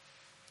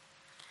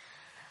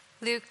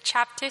Luke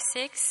chapter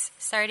 6,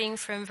 starting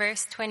from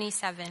verse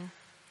 27.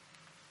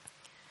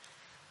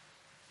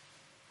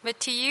 But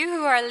to you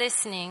who are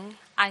listening,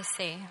 I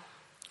say,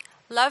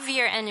 love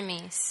your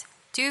enemies,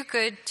 do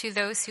good to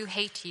those who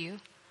hate you,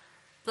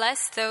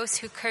 bless those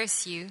who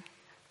curse you,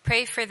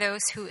 pray for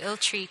those who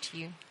ill-treat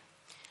you.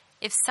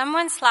 If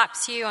someone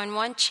slaps you on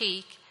one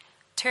cheek,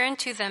 turn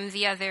to them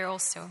the other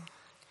also.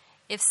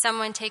 If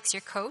someone takes your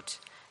coat,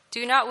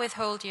 do not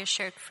withhold your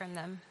shirt from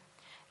them.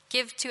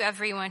 Give to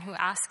everyone who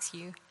asks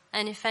you,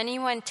 and if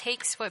anyone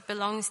takes what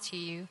belongs to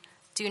you,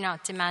 do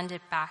not demand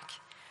it back.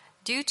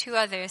 Do to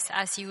others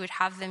as you would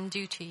have them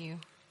do to you.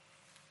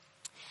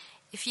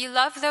 If you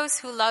love those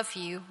who love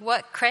you,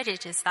 what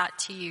credit is that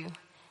to you?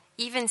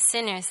 Even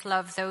sinners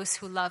love those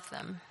who love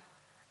them.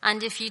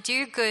 And if you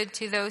do good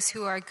to those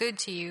who are good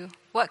to you,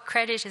 what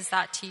credit is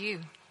that to you?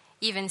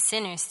 Even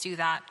sinners do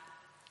that.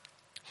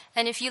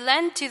 And if you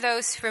lend to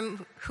those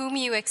from whom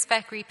you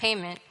expect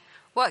repayment,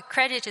 what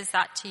credit is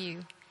that to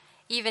you?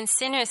 Even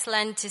sinners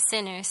lend to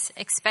sinners,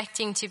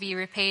 expecting to be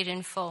repaid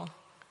in full.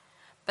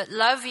 But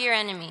love your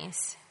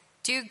enemies,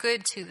 do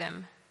good to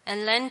them,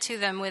 and lend to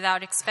them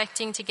without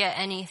expecting to get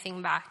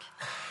anything back.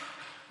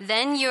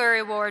 Then your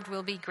reward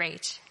will be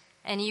great,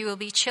 and you will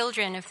be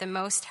children of the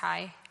Most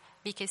High,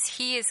 because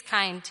he is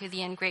kind to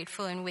the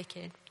ungrateful and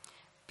wicked.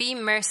 Be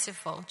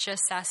merciful,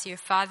 just as your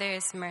Father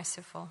is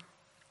merciful.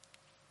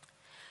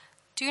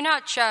 Do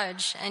not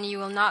judge, and you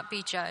will not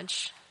be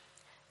judged.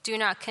 Do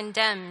not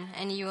condemn,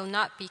 and you will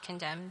not be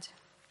condemned.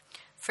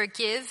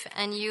 Forgive,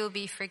 and you will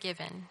be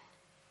forgiven.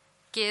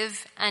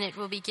 Give, and it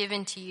will be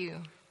given to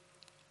you.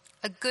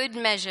 A good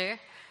measure,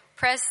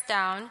 pressed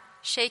down,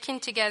 shaken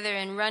together,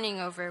 and running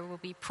over will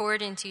be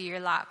poured into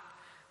your lap.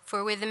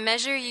 For with the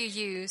measure you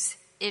use,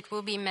 it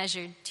will be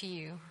measured to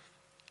you.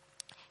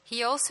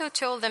 He also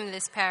told them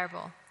this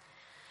parable.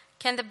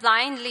 Can the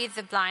blind lead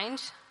the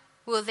blind?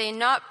 Will they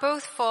not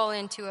both fall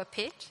into a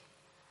pit?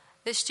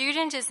 The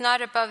student is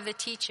not above the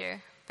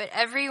teacher, but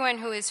everyone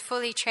who is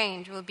fully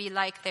trained will be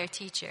like their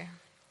teacher.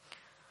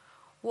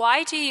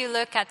 Why do you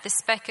look at the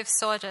speck of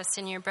sawdust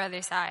in your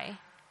brother's eye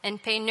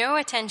and pay no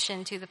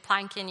attention to the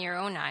plank in your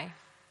own eye?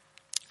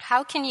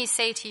 How can you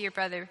say to your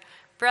brother,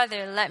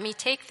 "Brother, let me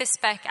take the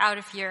speck out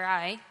of your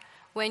eye,"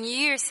 when you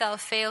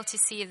yourself fail to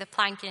see the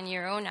plank in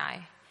your own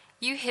eye?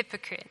 You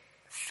hypocrite,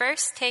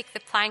 first take the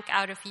plank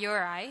out of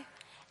your eye,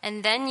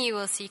 and then you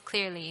will see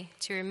clearly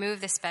to remove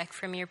the speck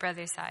from your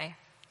brother's eye.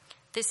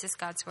 This is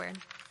God's word.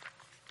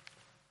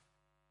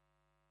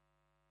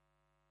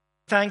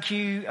 Thank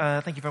you.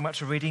 Thank you very much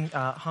for reading.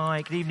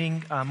 Hi, good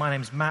evening. My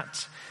name's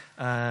Matt.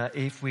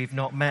 If we've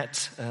not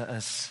met,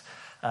 as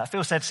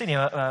Phil said,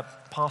 senior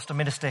pastor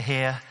minister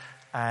here,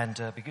 and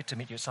it'd be good to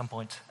meet you at some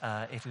point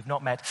if we've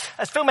not met.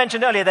 As Phil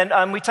mentioned earlier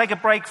then, we take a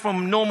break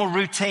from normal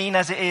routine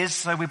as it is.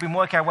 So we've been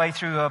working our way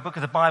through a book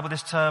of the Bible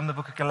this term, the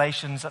book of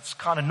Galatians. That's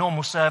kind of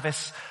normal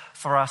service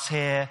for us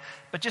here.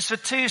 But just for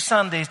 2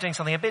 Sundays, doing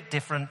something a bit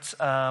different,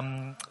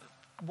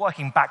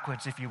 working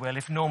backwards, if you will.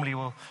 If normally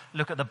we'll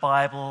look at the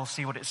Bible,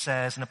 see what it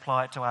says, and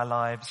apply it to our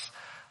lives.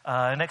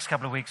 The next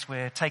couple of weeks,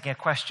 we're taking a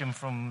question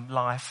from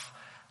life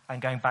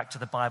and going back to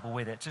the Bible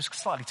with it. Just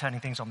slightly turning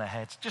things on their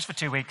heads. Just for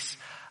 2 weeks.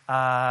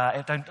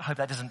 I hope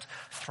that doesn't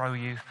throw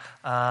you,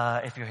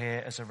 if you're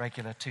here as a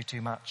regular,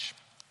 too much.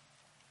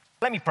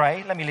 Let me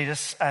pray. Let me lead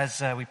us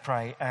as we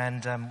pray.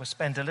 And we'll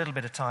spend a little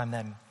bit of time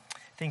then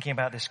thinking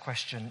about this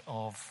question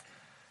of,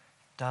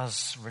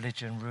 does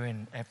religion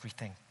ruin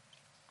everything?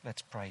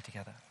 Let's pray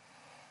together.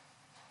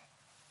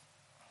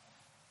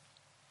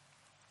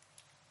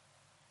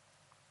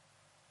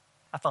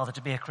 Our Father,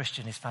 to be a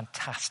Christian is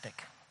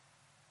fantastic.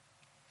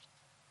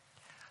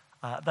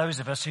 Those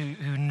of us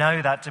who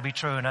know that to be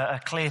true and are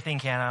clear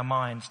thinking in our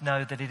minds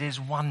know that it is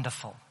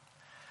wonderful.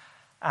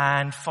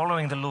 And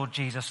following the Lord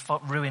Jesus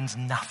ruins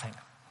nothing.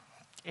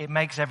 It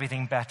makes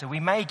everything better. We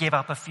may give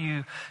up a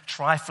few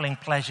trifling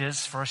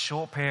pleasures for a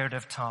short period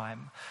of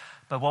time,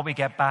 but what we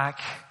get back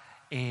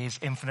is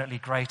infinitely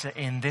greater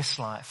in this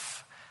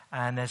life,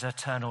 and there's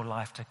eternal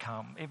life to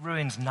come. It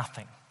ruins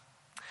nothing.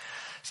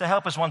 So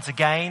help us once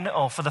again,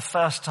 or for the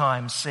first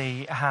time,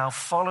 see how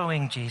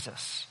following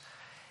Jesus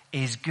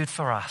is good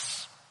for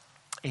us.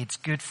 It's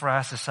good for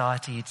our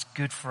society. It's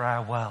good for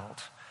our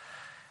world.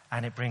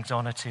 And it brings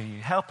honor to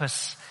you. Help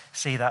us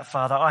see that,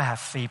 Father. I have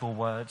feeble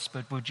words,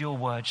 but would your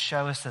word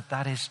show us that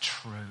that is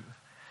true?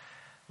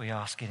 We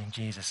ask it in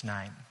Jesus'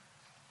 name.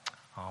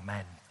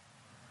 Amen.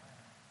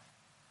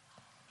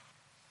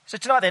 So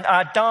tonight then,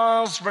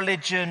 does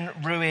religion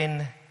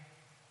ruin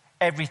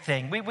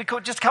everything? We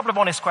got just a couple of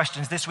honest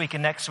questions this week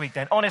and next week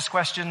then. Honest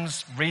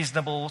questions,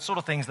 reasonable, sort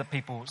of things that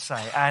people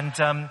say.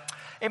 And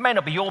it may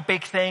not be your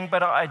big thing,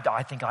 but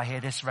I think I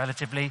hear this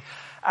relatively.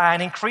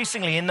 And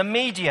increasingly in the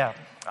media,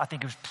 I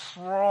think it was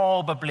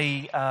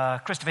probably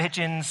Christopher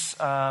Hitchens,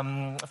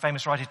 a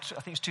famous writer,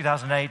 I think it was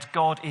 2008,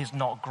 God is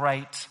Not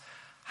Great,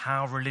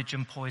 How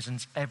Religion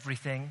Poisons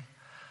Everything,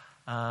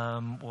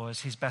 was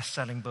his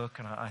best-selling book,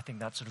 and I think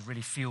that sort of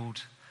really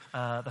fueled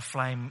the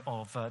flame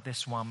of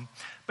this one.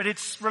 But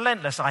it's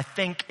relentless, I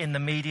think, in the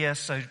media.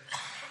 So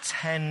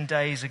 10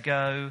 days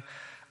ago,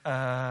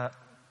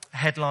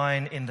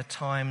 headline in the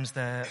Times,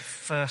 their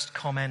first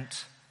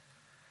comment,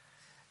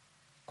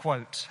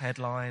 quote,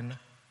 headline,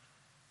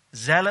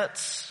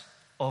 "Zealots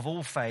of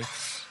all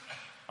faiths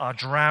are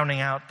drowning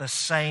out the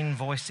sane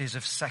voices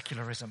of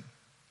secularism,"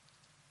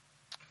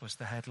 was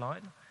the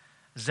headline.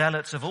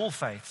 Zealots of all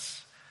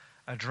faiths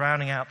are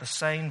drowning out the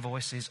sane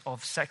voices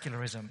of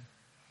secularism.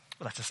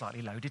 Well, that's a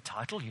slightly loaded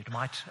title, you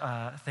might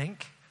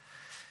think,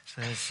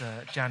 says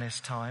Janus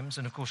Times,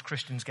 and of course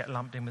Christians get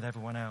lumped in with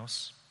everyone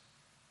else.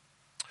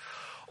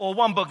 Or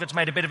one book that's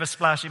made a bit of a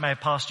splash, it may have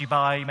passed you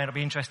by, you may not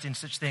be interested in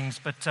such things,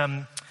 but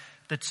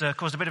that's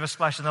caused a bit of a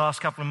splash in the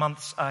last couple of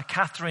months.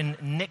 Catherine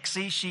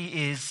Nixie,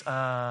 she is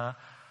a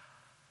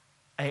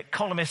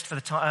columnist for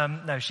the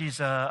Times. No,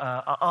 she's an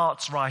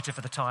arts writer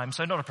for the Times,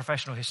 so not a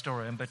professional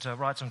historian, but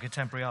writes on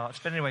contemporary art.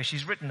 But anyway,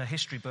 she's written a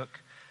history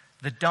book,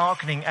 The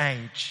Darkening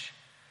Age,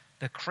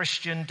 The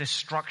Christian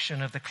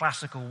Destruction of the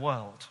Classical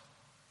World.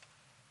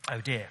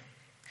 Oh dear.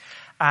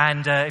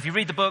 And if you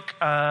read the book,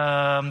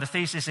 the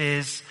thesis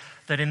is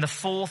that in the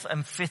 4th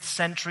and 5th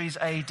centuries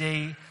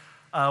AD,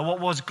 what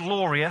was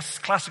glorious,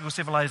 classical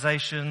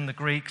civilization, the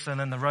Greeks and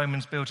then the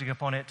Romans building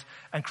upon it,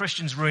 and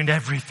Christians ruined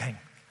everything.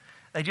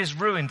 They just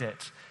ruined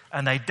it.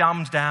 And they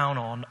dumbed down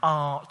on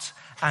art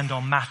and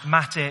on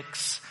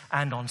mathematics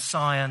and on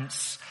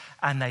science,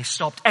 and they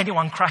stopped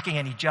anyone cracking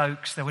any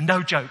jokes. There were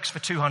no jokes for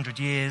 200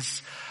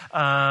 years.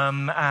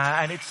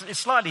 And it's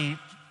slightly...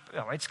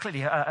 it's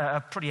clearly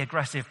a pretty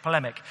aggressive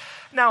polemic.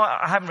 Now,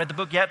 I haven't read the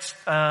book yet.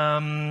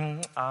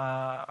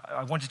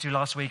 I wanted to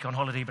last week on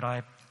holiday, but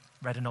I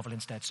read a novel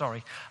instead,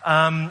 sorry.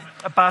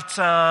 But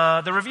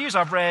the reviews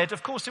I've read,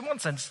 of course, in one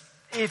sense,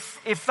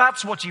 if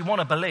that's what you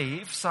want to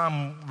believe,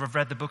 some have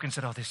read the book and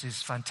said, oh, this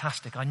is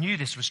fantastic. I knew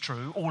this was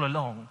true all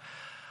along.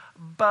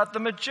 But the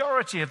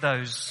majority of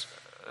those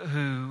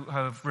who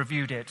have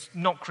reviewed it,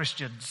 not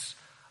Christians,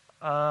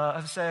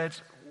 have said,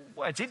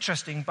 well, it's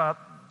interesting, but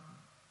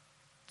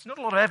there's not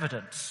a lot of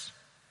evidence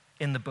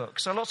in the book.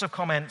 So lots of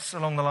comments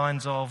along the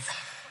lines of,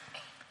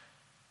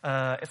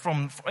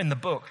 in the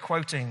book,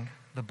 quoting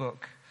the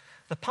book,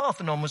 the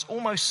Parthenon was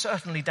almost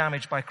certainly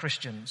damaged by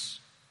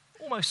Christians.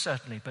 Almost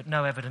certainly, but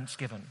no evidence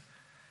given.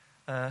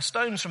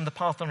 Stones from the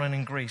Parthenon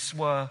in Greece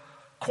were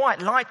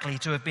quite likely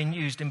to have been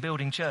used in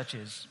building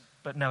churches,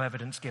 but no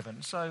evidence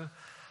given. So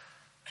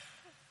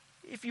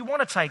if you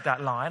want to take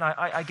that line,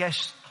 I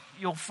guess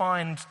you'll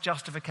find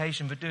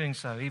justification for doing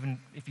so, even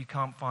if you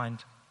can't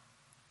find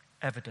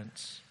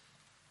evidence.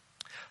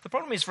 The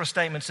problem is for a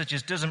statement such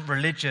as doesn't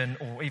religion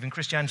or even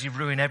Christianity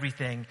ruin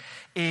everything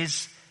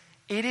is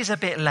it is a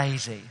bit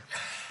lazy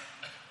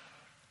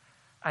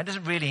and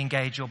doesn't really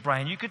engage your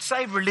brain. You could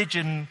say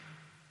religion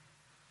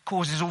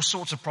causes all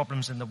sorts of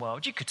problems in the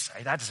world. You could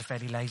say that is a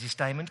fairly lazy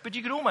statement, but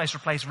you could almost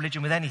replace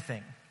religion with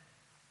anything.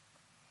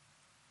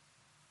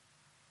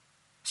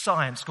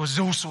 Science causes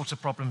all sorts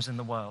of problems in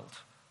the world.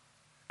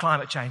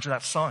 Climate change, well,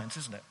 that's science,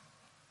 isn't it?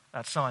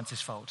 That's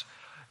science's fault.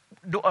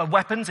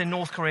 Weapons in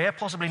North Korea,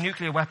 possibly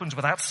nuclear weapons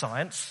without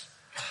science.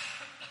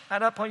 At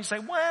that point you say,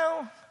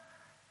 well,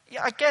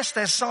 yeah, I guess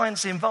there's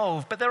science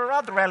involved, but there are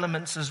other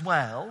elements as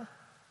well.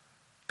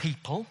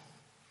 People,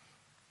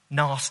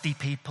 nasty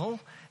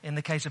people, in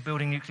the case of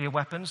building nuclear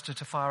weapons to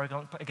fire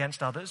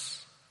against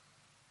others.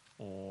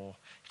 Or,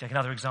 take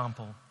another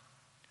example.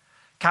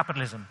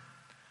 Capitalism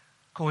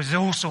causes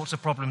all sorts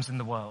of problems in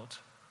the world.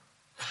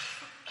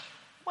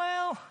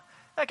 Well,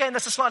 again,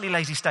 that's a slightly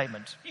lazy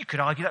statement. You could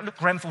argue that. Look,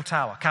 Grenfell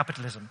Tower,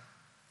 capitalism.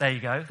 There you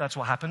go. That's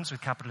what happens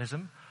with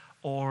capitalism.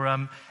 Or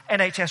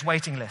NHS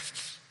waiting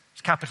lists.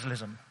 It's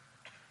capitalism.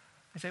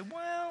 You say,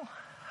 well,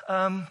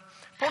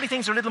 probably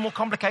things are a little more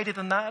complicated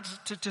than that.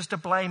 To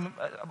blame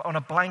on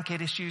a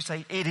blanket issue,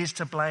 say it is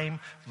to blame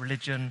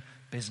religion,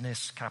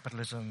 business,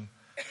 capitalism,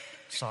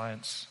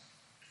 science.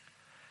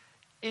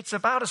 It's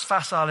about as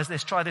facile as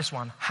this. Try this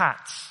one.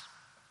 Hats.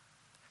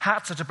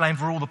 Hats are to blame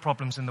for all the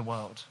problems in the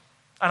world.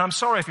 And I'm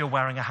sorry if you're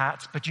wearing a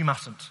hat, but you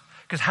mustn't,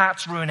 because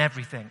hats ruin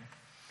everything.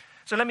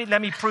 So let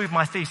me prove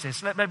my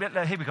thesis. Here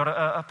we've got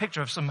a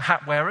picture of some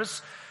hat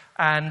wearers.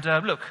 And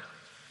look.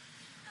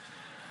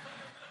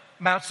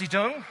 Mao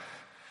Zedong.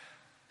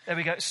 There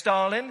we go.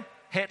 Stalin,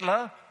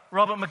 Hitler,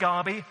 Robert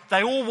Mugabe.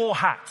 They all wore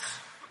hats.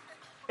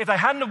 If they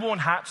hadn't have worn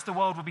hats, the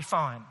world would be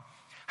fine.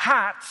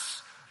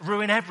 Hats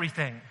ruin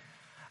everything.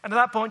 And at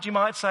that point you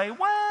might say,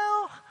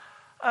 well,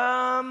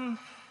 no,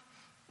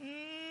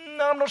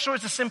 I'm not sure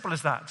it's as simple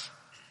as that.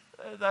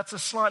 That's a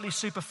slightly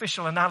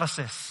superficial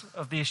analysis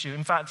of the issue.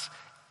 In fact,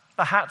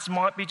 the hats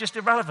might be just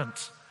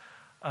irrelevant.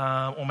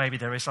 Or maybe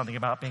there is something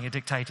about being a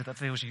dictator that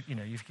feels you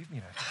know,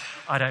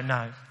 I don't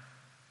know.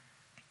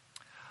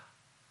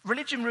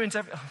 Religion ruins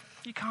everything.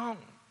 You can't.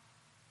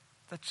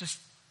 That's just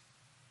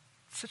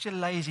such a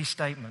lazy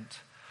statement.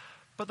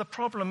 But the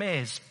problem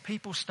is,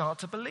 people start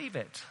to believe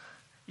it.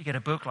 You get a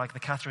book like the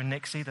Catherine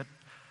Nixie that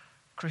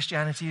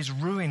Christianity has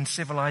ruined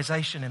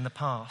civilization in the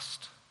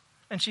past.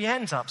 And she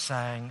ends up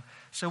saying,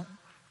 so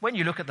when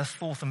you look at the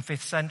 4th and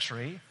 5th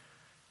century,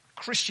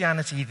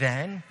 Christianity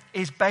then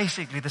is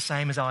basically the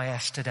same as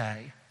IS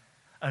today.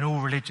 And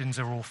all religions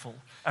are awful.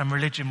 And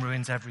religion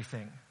ruins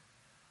everything.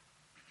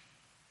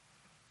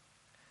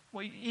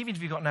 Well, even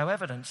if you've got no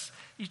evidence,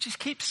 you just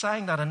keep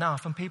saying that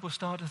enough and people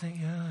start to think,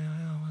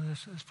 well,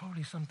 there's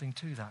probably something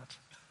to that.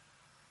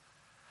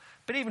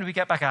 But even if we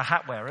get back our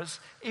hat wearers,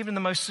 even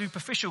the most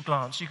superficial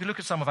glance, you can look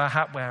at some of our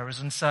hat wearers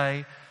and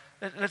say,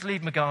 let's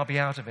leave Mugabe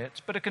out of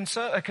it, but a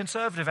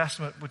conservative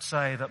estimate would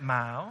say that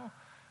Mao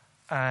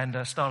and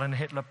Stalin and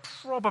Hitler are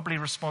probably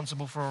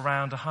responsible for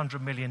around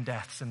 100 million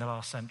deaths in the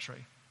last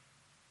century.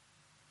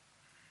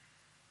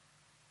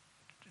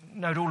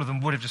 Note, all of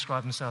them would have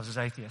described themselves as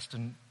atheists,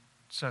 and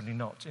certainly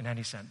not, in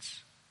any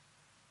sense,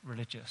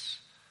 religious.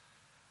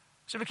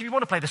 So look, if you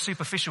want to play the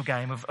superficial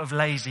game of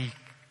lazy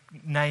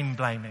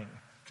name-blaming,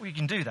 well, you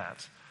can do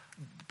that,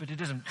 but it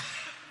doesn't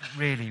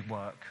really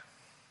work.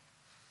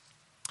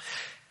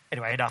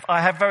 Anyway, enough.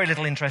 I have very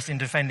little interest in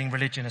defending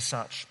religion as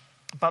such,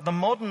 but the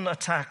modern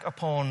attack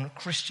upon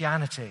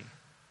Christianity,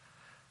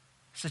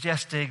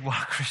 suggesting, well,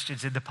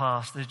 Christians in the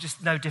past, they're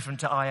just no different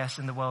to IS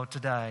in the world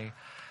today,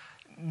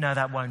 no,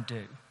 that won't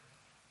do.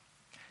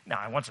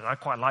 Now, I'd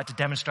quite like to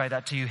demonstrate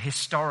that to you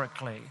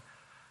historically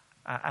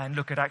and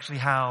look at actually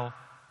how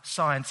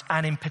science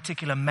and in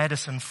particular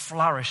medicine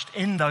flourished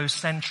in those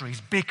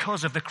centuries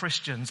because of the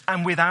Christians,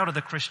 and without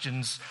the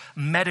Christians,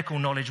 medical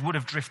knowledge would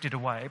have drifted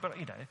away. But,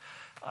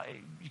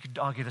 you could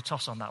argue the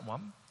toss on that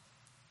one.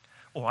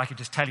 Or I could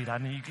just tell you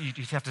that, and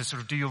you have to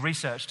sort of do your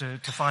research to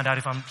find out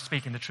if I'm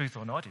speaking the truth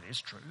or not. It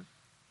is true.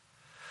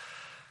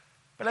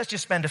 But let's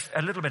just spend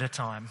a little bit of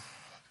time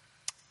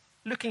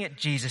looking at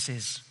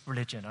Jesus'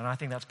 religion, and I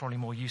think that's probably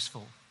more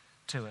useful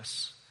to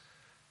us.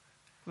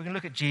 We're going to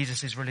look at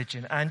Jesus'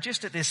 religion, and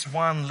just at this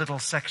one little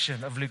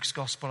section of Luke's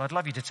Gospel, I'd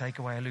love you to take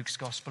away Luke's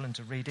Gospel and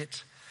to read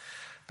it,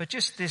 but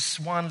just this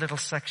one little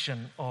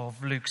section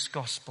of Luke's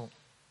Gospel.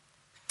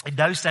 In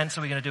no sense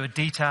are we going to do a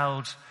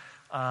detailed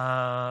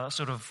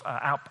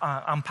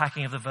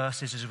unpacking of the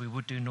verses as we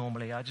would do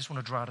normally. I just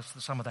want to draw out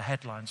some of the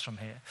headlines from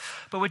here.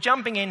 But we're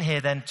jumping in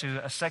here then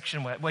to a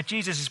section where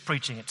Jesus is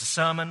preaching. It's a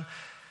sermon,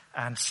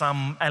 and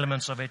some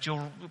elements of it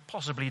you'll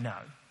probably know.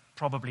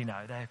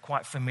 They're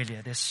quite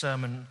familiar. This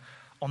sermon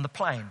on the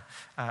plain,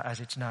 as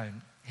it's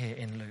known here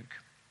in Luke.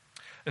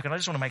 Look, and I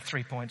just want to make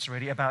 3 points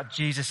really about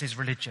Jesus'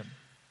 religion.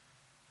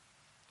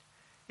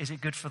 Is it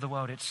good for the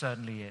world? It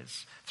certainly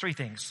is. 3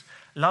 things.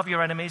 Love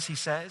your enemies, he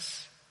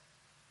says.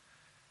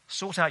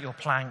 Sort out your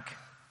plank.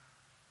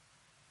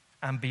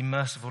 And be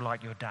merciful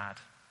like your dad.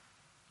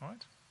 All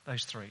right?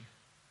 Those 3.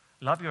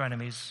 Love your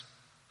enemies.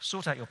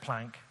 Sort out your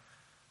plank.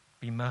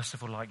 Be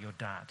merciful like your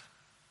dad.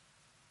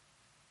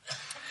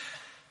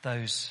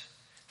 Those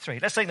 3.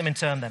 Let's take them in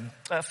turn then.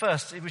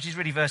 First, which is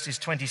really verses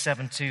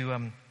 27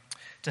 to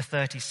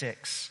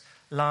 36.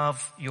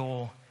 Love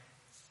your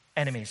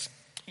enemies.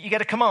 You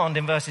get a command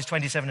in verses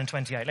 27 and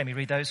 28. Let me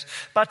read those.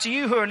 But to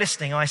you who are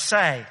listening, I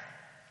say,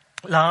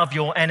 love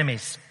your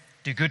enemies.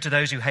 Do good to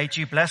those who hate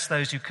you. Bless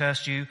those who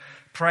curse you.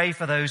 Pray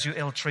for those who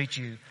ill-treat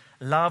you.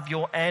 Love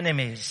your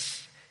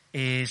enemies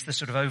is the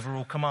sort of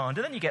overall command.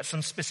 And then you get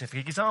some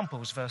specific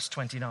examples. Verse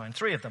 29,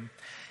 3 of them.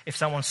 If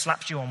someone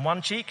slaps you on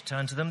one cheek,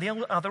 turn to them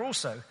the other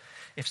also.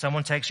 If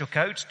someone takes your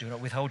coat, do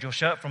not withhold your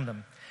shirt from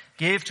them.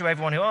 Give to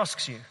everyone who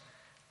asks you.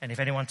 And if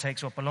anyone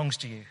takes what belongs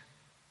to you,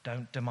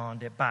 don't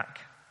demand it back.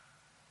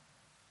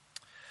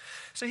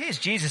 So here's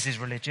Jesus'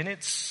 religion.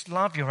 It's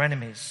love your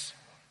enemies.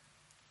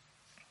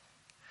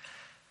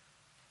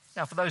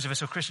 Now, for those of us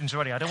who are Christians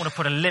already, I don't want to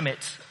put a limit,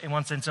 in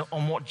one sense,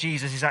 on what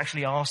Jesus is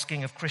actually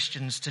asking of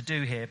Christians to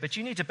do here. But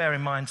you need to bear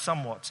in mind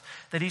somewhat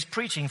that he's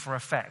preaching for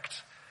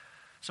effect.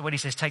 So when he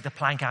says, take the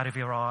plank out of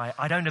your eye,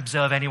 I don't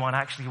observe anyone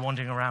actually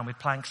wandering around with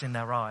planks in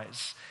their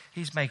eyes.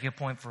 He's making a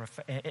point for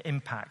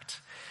impact.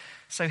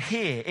 So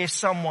here, if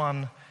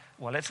someone,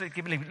 well, let's look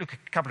at a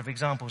couple of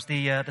examples.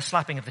 The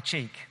slapping of the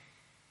cheek.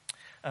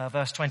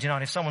 Verse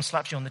 29, if someone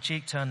slaps you on the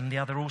cheek, turn them the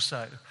other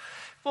also.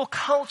 Well,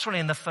 culturally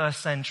in the first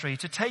century,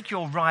 to take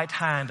your right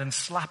hand and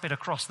slap it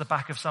across the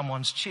back of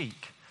someone's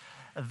cheek,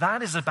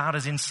 that is about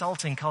as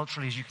insulting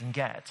culturally as you can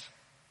get.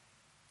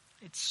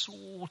 It's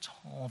sort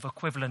of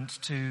equivalent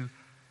to,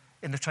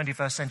 in the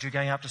 21st century,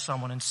 going up to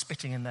someone and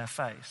spitting in their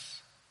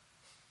face.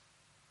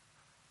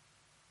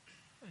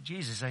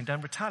 Jesus saying,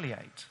 don't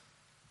retaliate,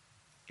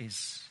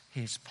 is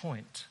his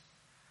point.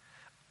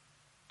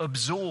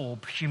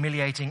 Absorb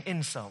humiliating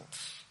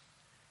insults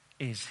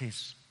is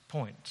his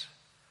point.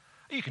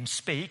 You can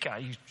speak.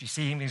 You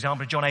see in the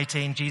example of John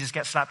 18, Jesus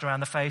gets slapped around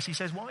the face. He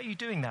says, why are you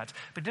doing that?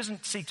 But he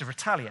doesn't seek to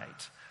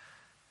retaliate.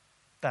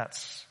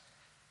 That's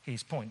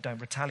his point. Don't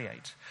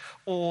retaliate.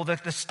 Or the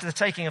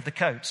taking of the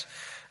coat.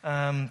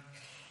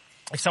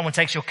 If someone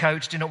takes your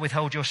coat, do not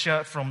withhold your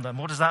shirt from them.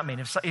 What does that mean?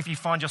 If you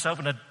find yourself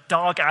in a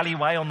dark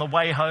alleyway on the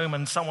way home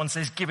and someone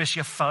says, give us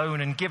your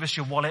phone and give us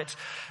your wallet,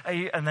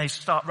 and they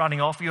start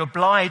running off, you're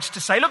obliged to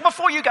say, look,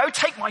 before you go,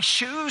 take my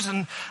shoes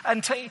and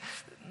take...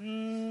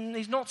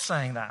 He's not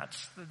saying that.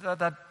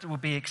 That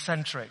would be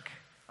eccentric,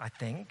 I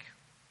think.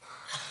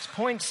 His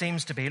point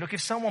seems to be, look,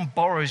 if someone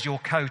borrows your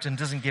coat and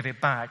doesn't give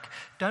it back,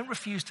 don't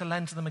refuse to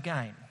lend to them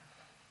again.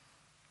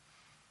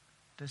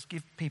 Just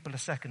give people a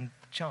second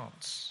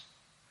chance.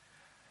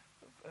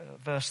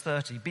 Verse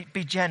 30,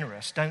 be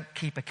generous, don't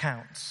keep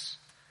accounts.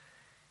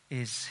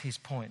 is his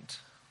point.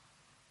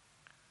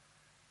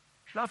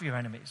 Love your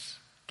enemies.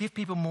 Give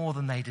people more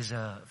than they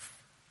deserve.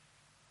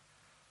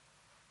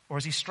 Or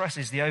as he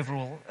stresses the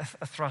overall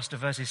thrust of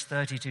verses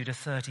 32 to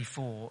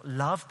 34,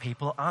 love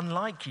people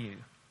unlike you.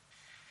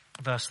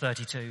 Verse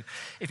 32,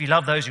 if you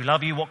love those who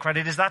love you, what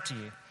credit is that to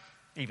you?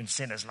 Even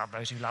sinners love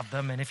those who love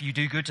them. And if you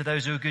do good to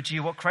those who are good to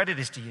you, what credit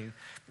is to you?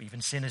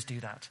 Even sinners do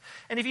that.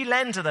 And if you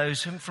lend to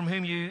those from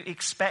whom you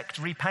expect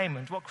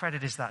repayment, what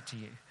credit is that to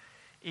you?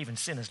 Even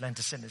sinners lend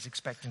to sinners,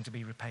 expecting to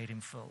be repaid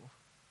in full.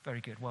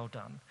 Very good, well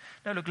done.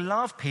 Now look,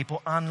 love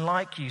people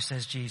unlike you,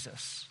 says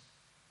Jesus.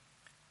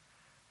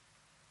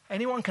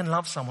 Anyone can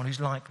love someone who's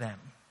like them.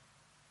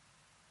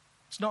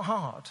 It's not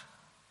hard.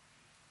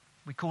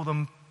 We call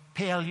them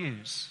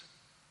PLUs.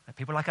 They're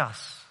people like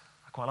us.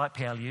 I quite like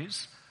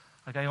PLUs.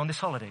 I go on this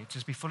holiday,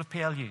 just be full of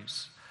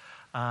PLUs.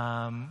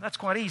 That's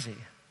quite easy.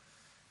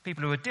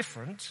 People who are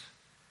different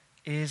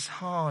is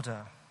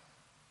harder.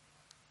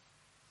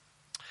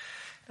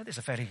 Now, this is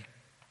a fairly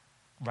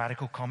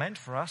radical comment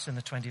for us in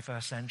the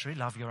 21st century.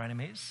 Love your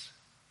enemies.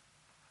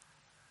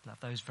 Love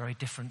those very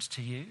different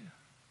to you.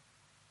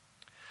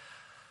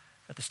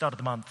 At the start of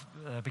the month,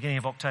 beginning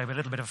of October, a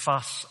little bit of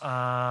fuss.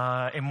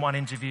 In one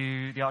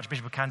interview, the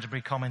Archbishop of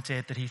Canterbury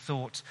commented that he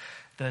thought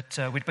that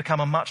we'd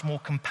become a much more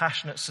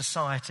compassionate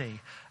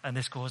society. And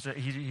this caused,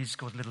 he's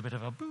caused a little bit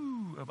of a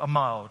boo, a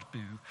mild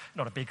boo,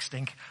 not a big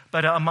stink,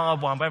 but a mild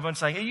one, where everyone's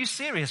saying, are you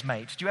serious,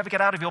 mate? Do you ever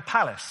get out of your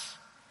palace?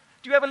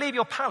 Do you ever leave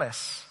your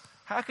palace?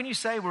 How can you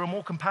say we're a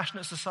more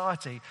compassionate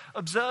society?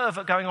 Observe,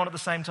 going on at the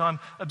same time,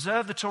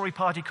 observe the Tory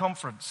party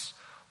conference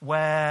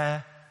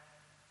where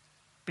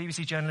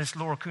BBC journalist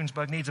Laura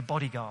Kuenssberg needs a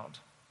bodyguard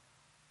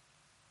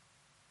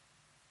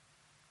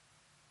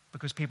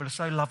because people are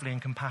so lovely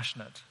and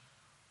compassionate.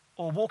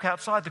 Or walk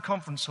outside the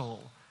conference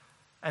hall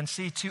and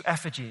see two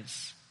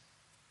effigies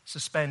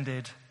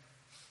suspended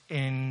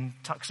in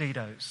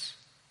tuxedos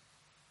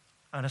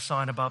and a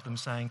sign above them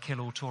saying,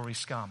 kill all Tory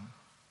scum.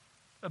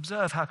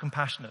 Observe how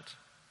compassionate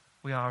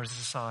we are as a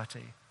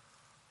society.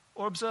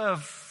 Or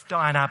observe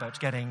Diane Abbott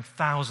getting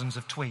thousands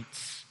of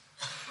tweets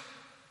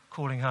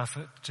calling her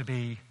to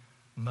be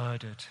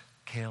murdered,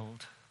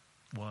 killed,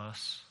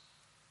 worse.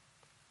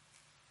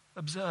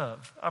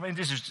 Observe. I mean,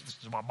 this is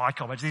my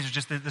comments. These are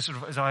just the sort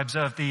of, as I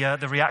observed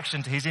the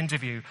reaction to his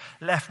interview,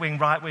 left wing,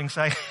 right wing,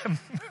 saying,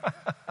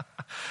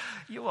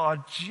 "You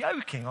are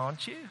joking,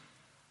 aren't you?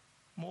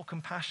 More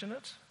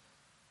compassionate."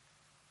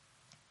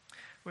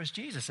 Whereas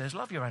Jesus says,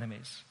 "Love your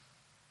enemies."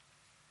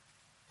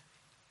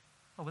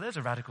 Oh, well, there's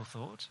a radical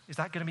thought. Is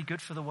that going to be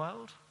good for the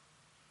world?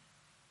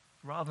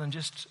 Rather than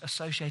just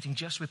associating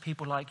just with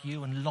people like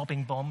you and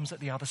lobbing bombs at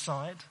the other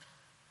side?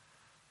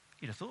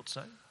 You'd have thought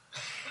so.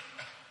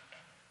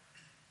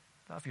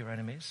 Love your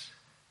enemies.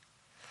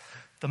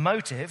 The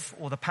motive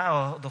or the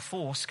power, the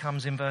force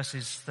comes in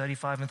verses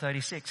 35 and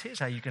 36. Here's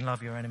how you can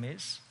love your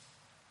enemies.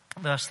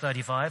 Verse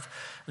 35,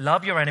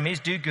 love your enemies,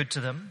 do good to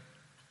them,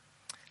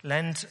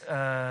 lend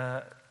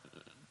to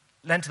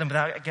them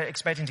without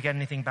expecting to get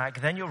anything back.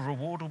 Then your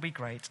reward will be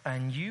great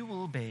and you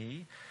will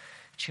be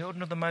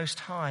children of the Most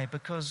High,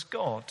 because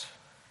God,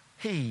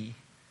 He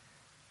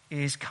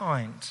is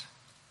kind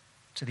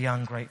to the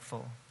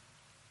ungrateful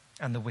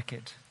and the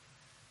wicked.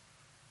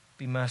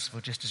 Be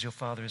merciful just as your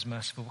Father is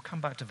merciful. We'll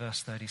come back to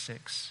verse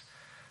 36.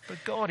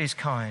 But God is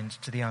kind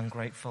to the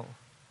ungrateful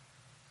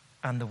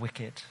and the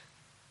wicked.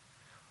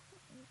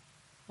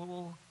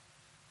 Well,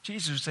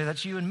 Jesus would say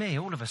that's you and me.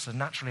 All of us are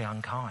naturally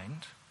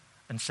unkind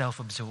and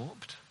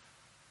self-absorbed.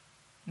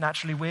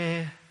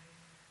 Naturally,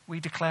 we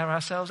declare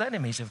ourselves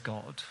enemies of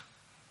God.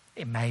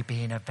 It may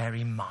be in a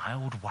very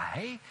mild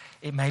way.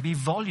 It may be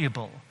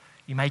voluble.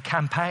 You may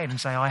campaign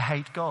and say, I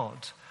hate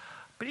God.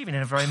 But even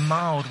in a very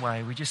mild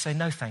way, we just say,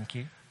 no, thank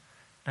you.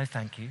 No,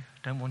 thank you.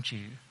 Don't want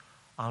you.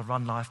 I'll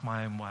run life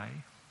my own way.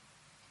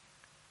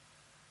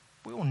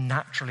 We're all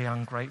naturally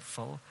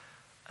ungrateful.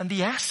 And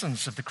the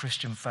essence of the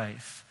Christian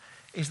faith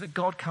is that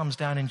God comes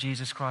down in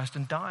Jesus Christ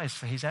and dies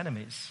for his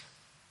enemies.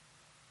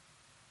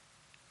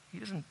 He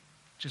doesn't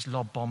just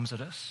lob bombs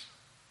at us.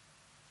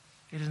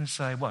 He doesn't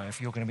say, well, if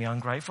you're going to be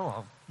ungrateful,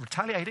 I'll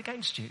retaliate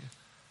against you.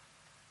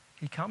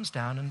 He comes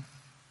down and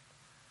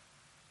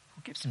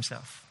gives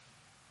himself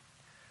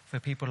for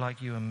people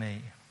like you and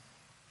me.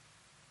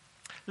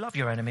 Love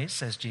your enemies,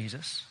 says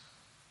Jesus.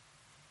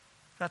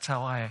 That's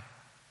how I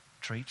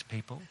treat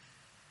people.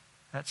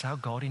 That's how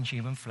God in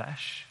human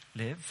flesh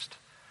lived.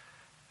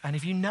 And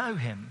if you know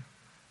him,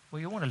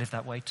 well, you want to live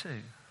that way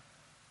too.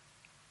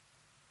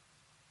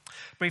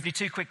 Briefly,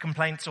 two quick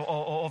complaints or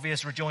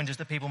obvious rejoinders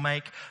that people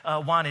make.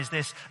 One is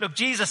this. Look,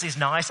 Jesus is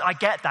nice. I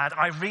get that.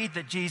 I read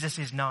that Jesus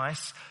is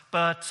nice.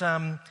 But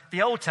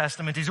the Old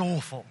Testament is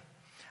awful.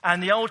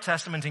 And the Old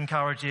Testament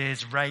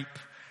encourages rape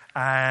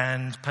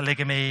and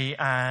polygamy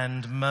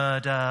and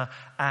murder.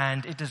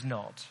 And it does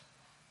not.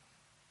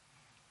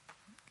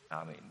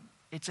 I mean,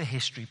 it's a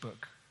history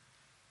book,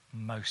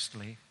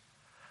 mostly.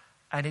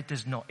 And it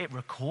does not. It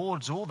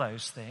records all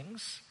those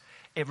things.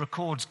 It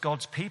records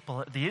God's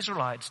people, the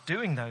Israelites,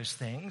 doing those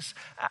things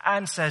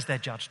and says they're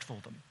judged for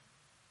them.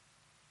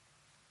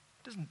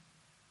 It doesn't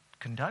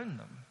condone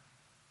them.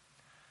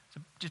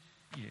 So just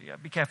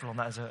be careful on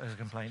that as a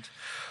complaint.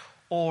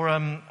 Or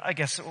I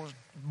guess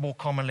more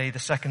commonly, the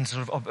second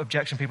sort of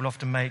objection people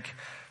often make,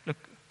 look,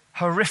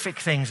 horrific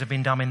things have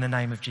been done in the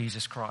name of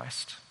Jesus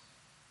Christ.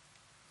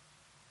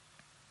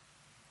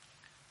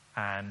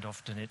 And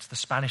often it's the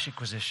Spanish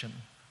Inquisition.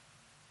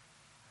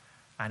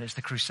 And it's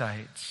the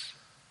Crusades.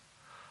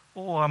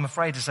 Or I'm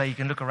afraid to say you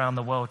can look around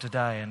the world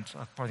today, and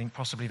I think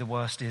possibly the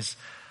worst is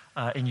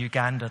in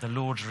Uganda, the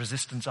Lord's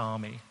Resistance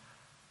Army,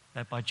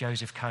 led by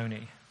Joseph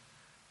Kony.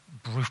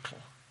 Brutal,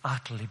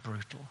 utterly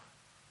brutal.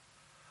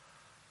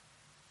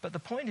 But the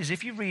point is,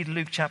 if you read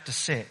Luke chapter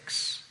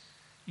 6,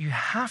 you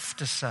have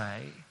to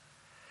say,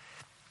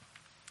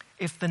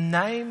 if the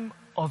name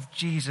of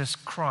Jesus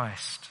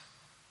Christ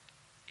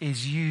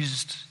is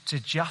used to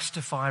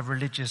justify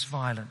religious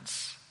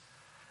violence,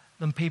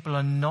 then people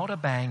are not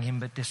obeying him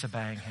but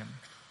disobeying him.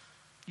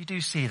 You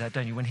do see that,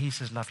 don't you, when he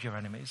says, love your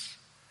enemies.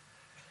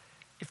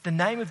 If the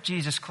name of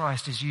Jesus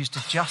Christ is used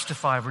to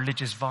justify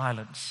religious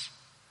violence,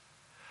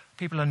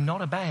 people are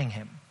not obeying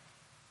him.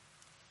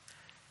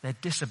 They're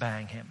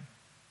disobeying him.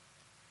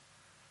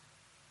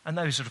 And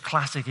those sort of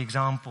classic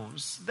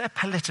examples, they're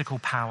political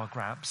power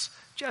grabs.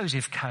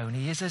 Joseph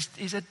Kony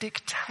is a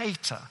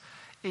dictator.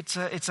 It's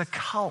a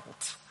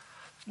cult.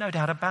 No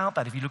doubt about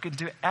that. If you look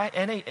into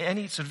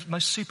any sort of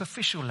most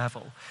superficial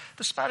level,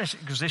 the Spanish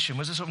Inquisition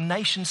was a sort of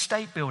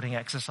nation-state building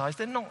exercise.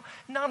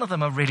 None of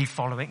them are really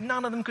following.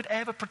 None of them could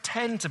ever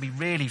pretend to be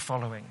really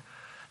following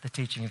the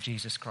teaching of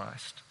Jesus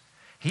Christ.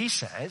 He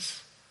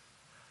says,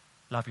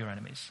 love your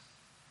enemies.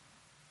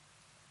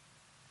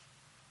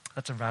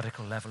 That's a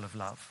radical level of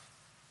love.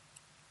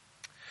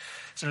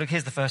 So look,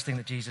 here's the first thing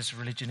that Jesus'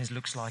 religion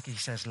looks like. He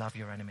says, love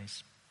your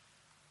enemies.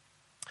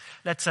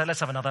 Let's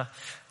have another.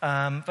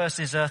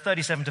 Verses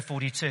 37 to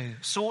 42.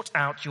 Sort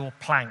out your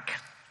plank.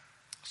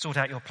 Sort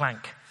out your plank.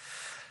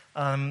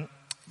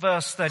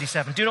 Verse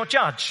 37. Do not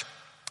judge,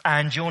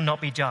 and you'll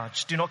not be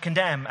judged. Do not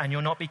condemn, and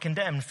you'll not be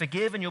condemned.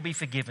 Forgive, and you'll be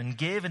forgiven.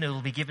 Give, and it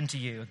will be given to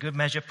you. A good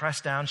measure,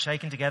 pressed down,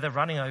 shaken together,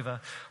 running over,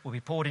 will be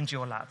poured into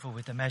your lap. For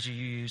with the measure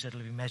you use, it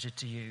will be measured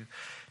to you.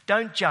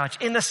 Don't judge,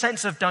 in the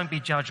sense of don't be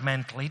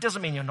judgmental. He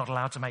doesn't mean you're not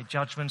allowed to make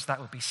judgments. That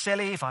would be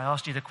silly. If I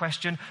asked you the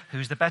question,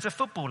 who's the better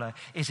footballer?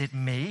 Is it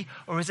me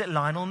or is it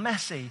Lionel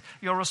Messi?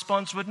 Your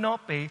response would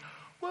not be,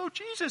 well,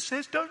 Jesus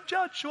says don't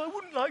judge, so I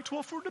wouldn't like to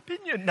offer an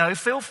opinion. No,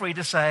 feel free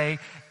to say,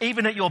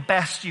 even at your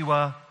best, you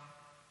were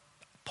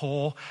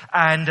poor,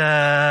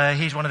 and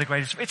he's one of the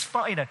greatest. It's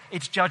fine,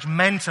 it's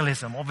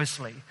judgmentalism,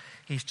 obviously,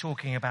 he's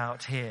talking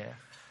about here.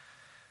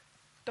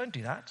 Don't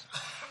do that.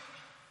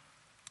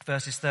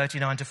 Verses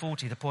 39 to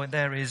 40, the point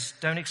there is,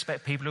 don't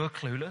expect people who are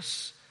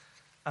clueless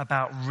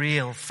about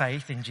real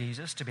faith in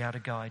Jesus to be able to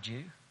guide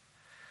you.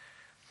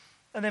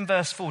 And then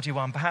verse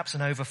 41, perhaps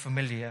an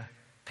overfamiliar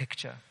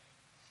picture.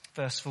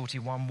 Verse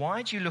 41,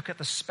 why do you look at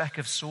the speck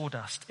of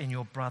sawdust in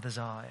your brother's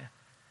eye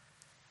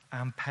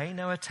and pay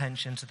no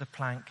attention to the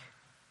plank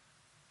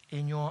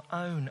in your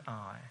own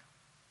eye?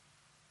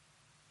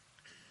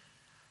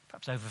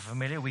 Perhaps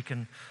overfamiliar, we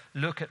can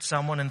look at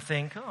someone and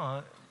think,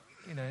 oh,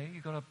 you know,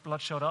 you've got a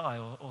bloodshot eye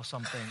or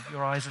something.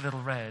 Your eye's a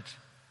little red.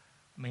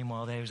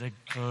 Meanwhile, there's a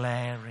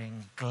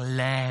glaring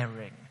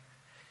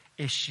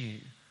issue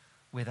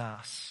with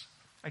us.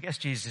 I guess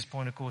Jesus'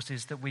 point, of course,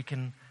 is that we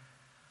can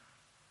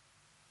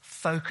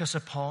focus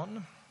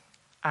upon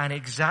and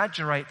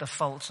exaggerate the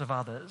faults of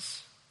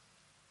others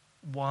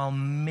while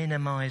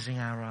minimizing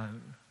our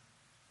own.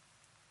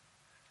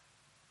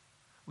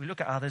 We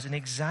look at others and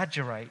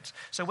exaggerate.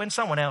 So when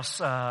someone tells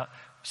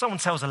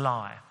a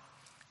lie,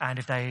 and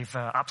if they've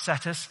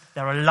upset us,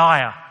 they're a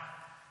liar.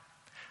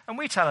 And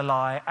we tell a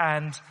lie,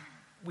 and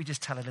we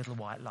just tell a little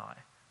white lie.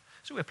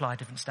 So we apply a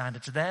different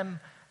standard to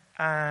them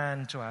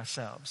and to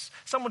ourselves.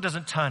 Someone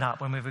doesn't turn up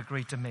when we've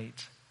agreed to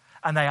meet,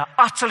 and they are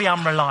utterly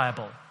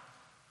unreliable.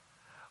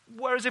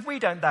 Whereas if we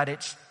don't that,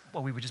 it's,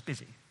 well, we were just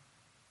busy.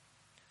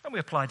 And we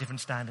apply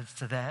different standards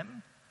to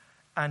them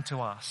and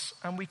to us,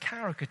 and we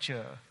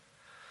caricature.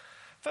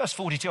 Verse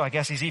 42, I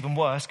guess, is even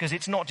worse, because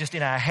it's not just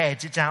in our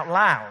heads, it's out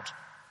loud.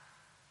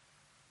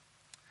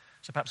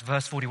 So perhaps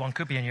verse 41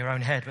 could be in your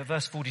own head, but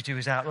verse 42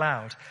 is out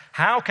loud.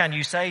 How can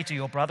you say to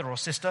your brother or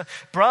sister,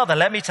 brother,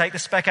 let me take the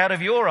speck out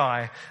of your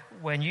eye,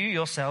 when you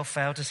yourself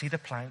fail to see the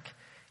plank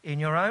in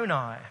your own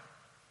eye?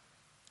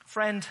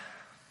 Friend,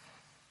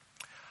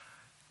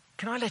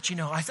 can I let you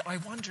know, I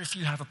wonder if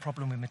you have a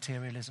problem with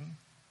materialism.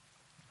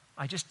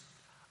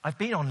 I've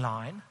been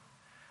online,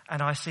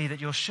 and I see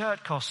that your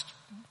shirt costs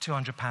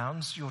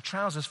 £200, your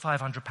trousers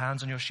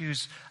 £500, and your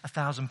shoes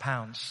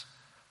 £1,000.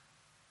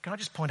 Can I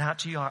just point out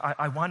to you,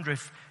 I wonder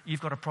if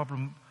you've got a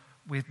problem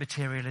with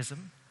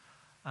materialism.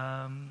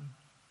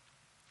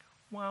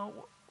 Well,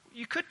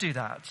 you could do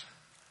that.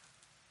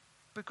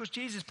 Because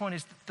Jesus' point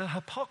is, the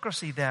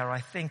hypocrisy there, I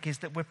think, is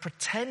that we're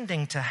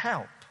pretending to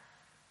help.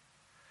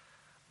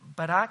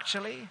 But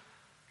actually,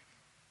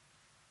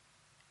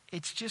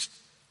 it's just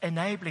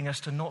enabling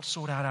us to not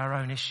sort out our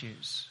own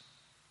issues.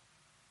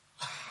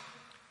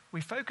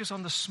 We focus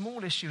on the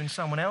small issue in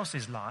someone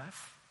else's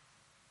life,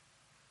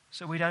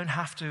 so we don't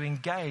have to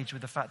engage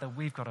with the fact that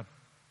we've got a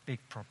big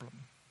problem.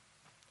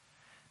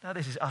 Now,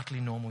 this is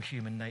utterly normal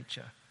human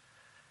nature.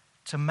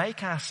 To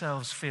make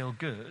ourselves feel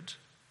good,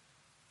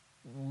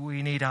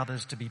 we need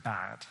others to be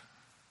bad.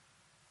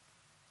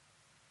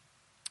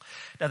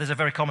 Now, there's a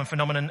very common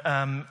phenomenon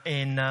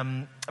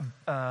in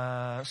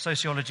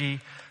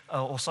sociology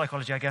or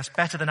psychology, I guess,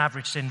 better than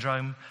average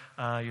syndrome.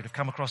 You'd have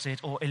come across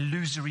it, or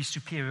illusory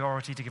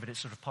superiority, to give it its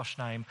sort of posh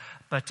name.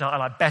 But I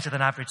like better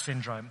than average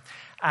syndrome.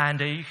 And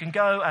you can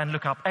go and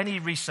look up any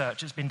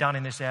research that's been done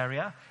in this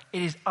area.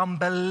 It is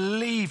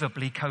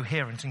unbelievably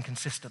coherent and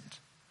consistent.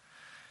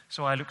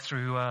 So I looked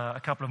through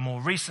a couple of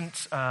more recent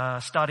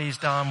studies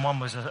done. One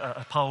was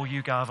a poll,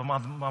 YouGov,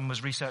 and one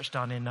was research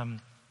done in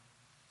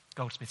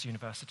Goldsmiths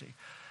University.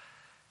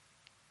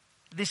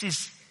 This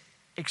is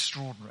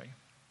extraordinary.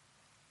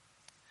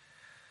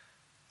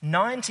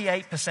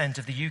 98%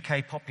 of the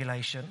UK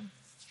population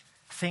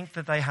think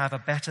that they have a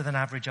better than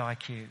average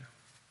IQ.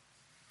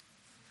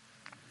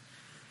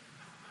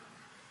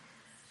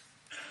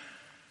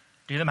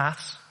 Do the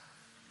maths.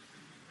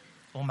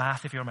 Or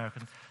math if you're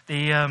American.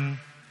 The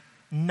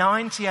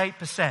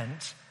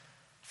 98%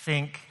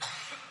 think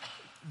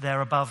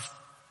they're above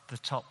the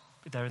top,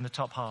 they're in the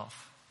top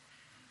half.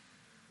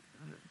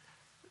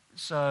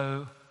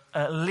 So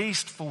at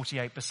least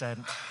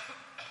 48%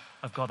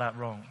 have got that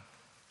wrong.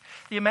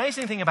 The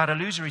amazing thing about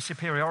illusory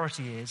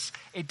superiority is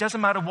it doesn't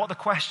matter what the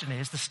question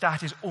is, the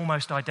stat is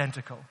almost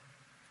identical.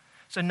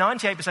 So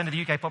 98% of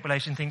the UK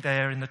population think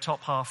they're in the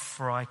top half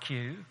for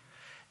IQ.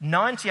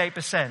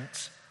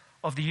 98%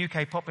 of the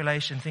UK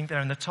population think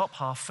they're in the top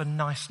half for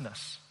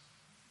niceness.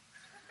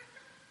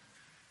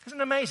 Isn't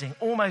it amazing?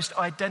 Almost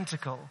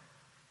identical.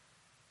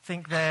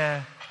 Think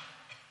they're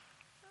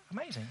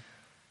amazing.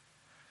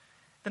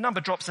 The number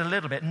drops a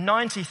little bit.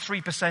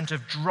 93%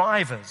 of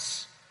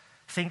drivers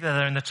think that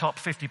they're in the top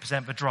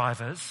 50% for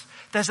drivers.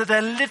 There's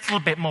a little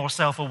bit more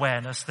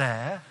self-awareness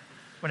there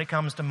when it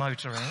comes to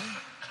motoring.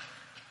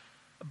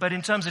 But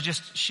in terms of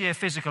just sheer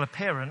physical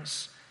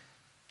appearance,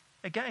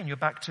 again, you're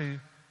back to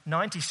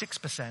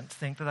 96%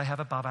 think that they have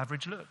above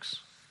average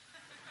looks.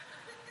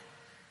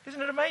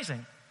 Isn't it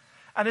amazing?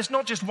 And it's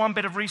not just one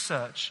bit of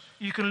research.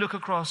 You can look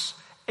across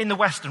in the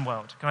Western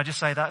world. Can I just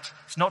say that?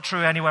 It's not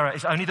true anywhere else.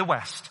 It's only the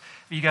West.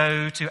 If you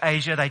go to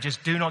Asia, they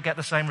just do not get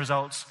the same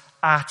results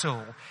at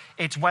all.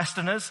 It's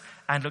Westerners,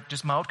 and look,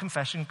 just mild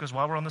confession, because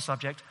while we're on the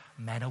subject,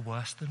 men are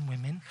worse than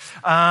women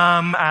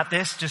at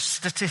this, just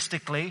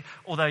statistically,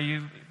 although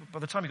by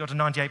the time you got to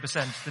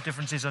 98%, the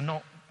differences are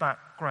not that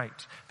great.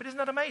 But isn't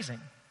that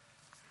amazing?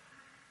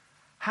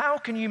 How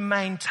can you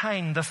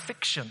maintain the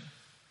fiction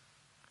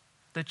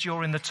that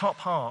you're in the top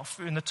half,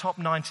 you're in the top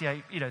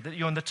 98, that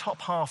you're in the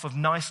top half of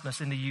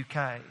niceness in the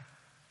UK?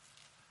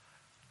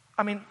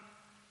 I mean,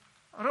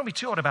 I don't want to be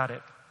too odd about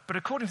it, but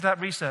according to that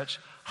research,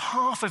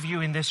 half of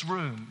you in this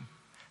room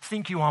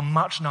think you are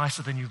much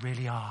nicer than you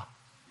really are.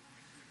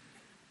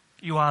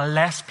 You are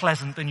less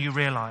pleasant than you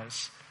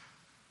realize.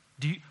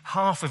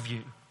 Half of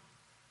you.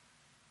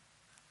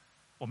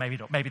 Or maybe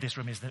not. Maybe this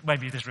room is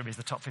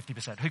the top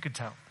 50%. Who could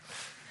tell?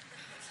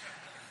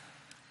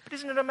 But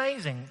isn't it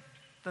amazing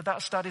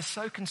that study is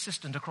so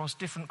consistent across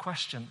different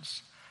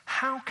questions?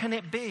 How can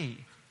it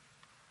be?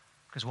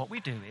 Because what we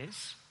do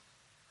is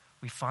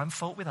we find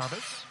fault with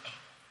others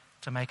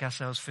to make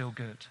ourselves feel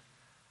good.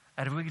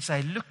 And if we could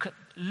say, look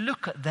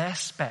at their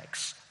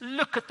specs.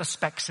 Look at the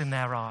specks in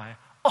their eye.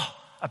 Oh,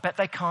 I bet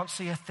they can't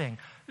see a thing.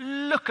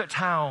 Look at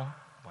how,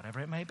 whatever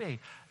it may be,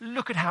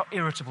 look at how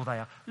irritable they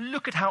are.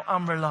 Look at how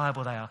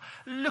unreliable they are.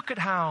 Look at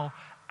how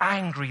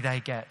angry they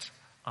get.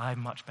 I'm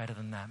much better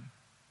than them.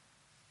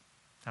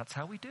 That's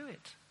how we do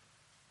it.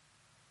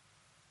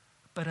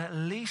 But at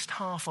least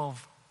half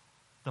of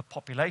the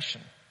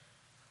population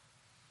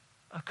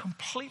are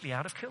completely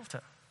out of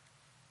kilter.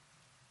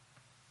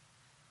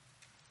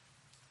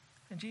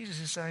 And Jesus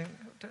is saying,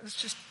 it's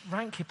just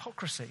rank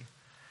hypocrisy.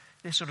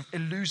 This sort of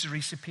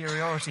illusory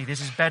superiority,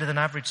 this is better than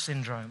average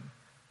syndrome.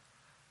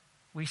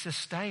 We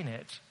sustain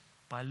it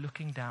by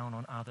looking down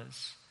on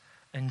others.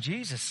 And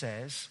Jesus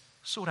says,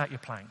 sort out your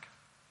plank.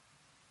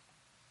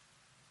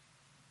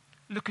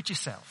 Look at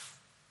yourself.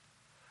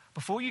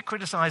 Before you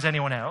criticize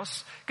anyone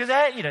else, because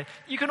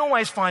you can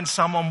always find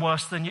someone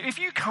worse than you. If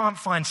you can't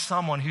find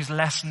someone who's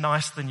less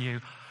nice than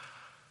you,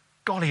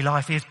 golly,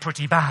 life is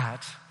pretty bad.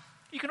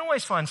 You can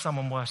always find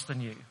someone worse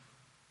than you.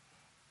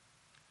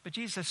 But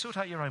Jesus says, sort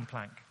out your own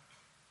plank.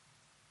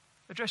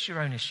 Address your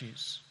own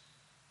issues.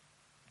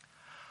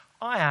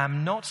 I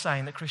am not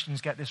saying that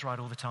Christians get this right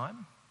all the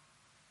time.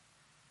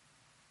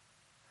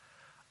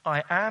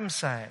 I am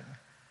saying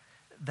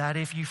that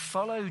if you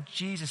follow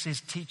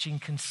Jesus' teaching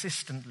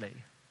consistently,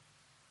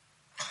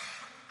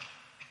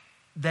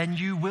 then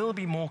you will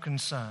be more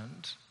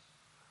concerned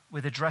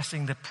with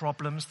addressing the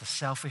problems, the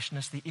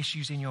selfishness, the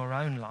issues in your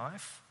own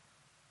life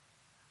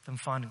than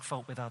finding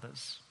fault with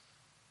others.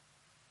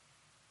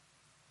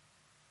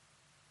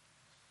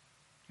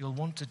 You'll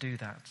want to do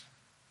that.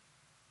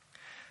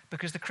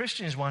 Because the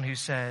Christian is one who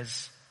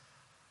says,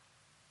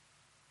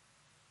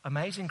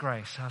 Amazing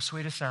grace, how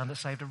sweet a sound that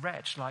saved a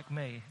wretch like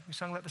me. We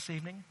sang that this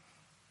evening.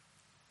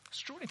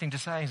 Extraordinary thing to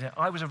say, isn't it?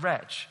 I was a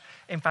wretch.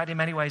 In fact, in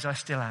many ways, I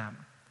still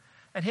am.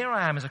 And here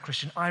I am as a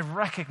Christian. I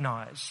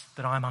recognize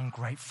that I'm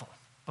ungrateful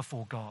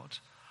before God.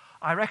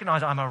 I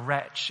recognize I'm a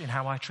wretch in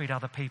how I treat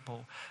other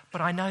people.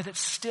 But I know that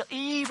still,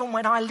 even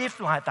when I lived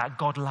like that,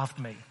 God loved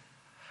me.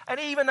 And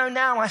even though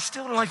now I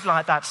still live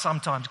like that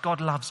sometimes, God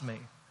loves me.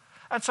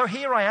 And so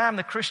here I am,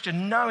 the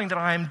Christian, knowing that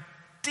I am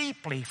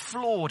deeply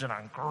flawed and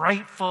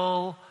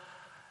ungrateful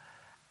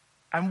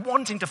and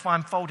wanting to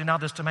find fault in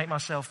others to make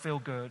myself feel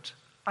good.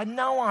 I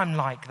know I'm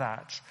like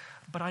that,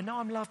 but I know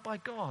I'm loved by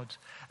God.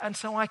 And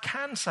so I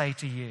can say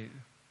to you,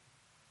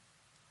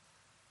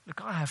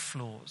 look, I have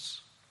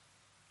flaws.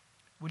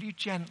 Will you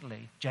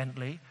gently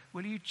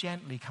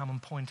come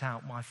and point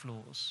out my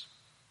flaws?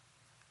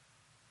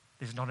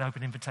 This is not an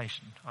open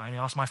invitation. I only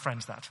ask my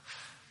friends that.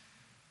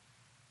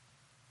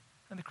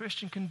 And the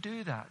Christian can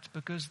do that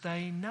because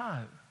they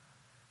know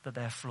that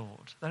they're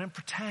flawed. They don't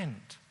pretend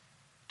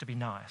to be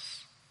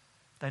nice.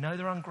 They know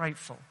they're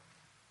ungrateful,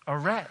 a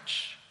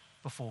wretch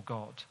before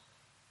God,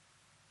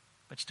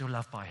 but still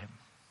loved by him.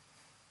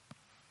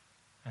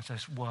 And so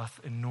it's worth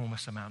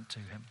enormous amount to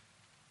him.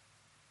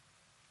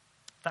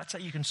 That's how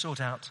you can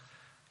sort out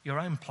your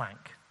own plank.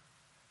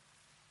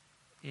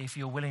 If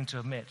you're willing to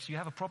admit you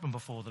have a problem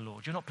before the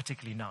Lord, you're not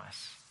particularly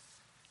nice.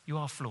 You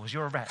are flaws,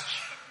 you're a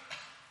wretch.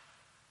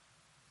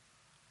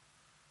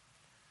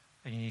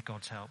 And you need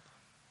God's help.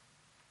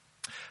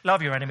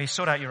 Love your enemies,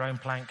 sort out your own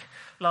plank.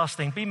 Last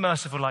thing, be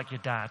merciful like your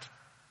dad.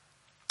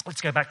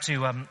 Let's go back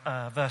to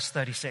verse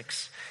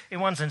 36.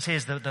 In one sense,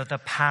 here's the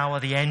power,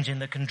 the engine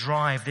that can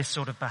drive this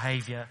sort of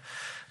behavior.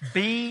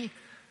 Be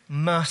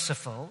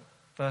merciful,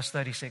 verse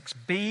 36.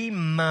 Be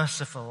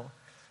merciful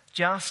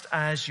just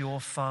as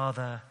your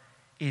Father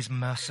is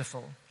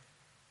merciful.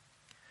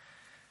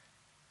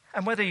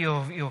 And whether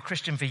you're a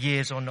Christian for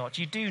years or not,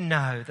 you do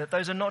know that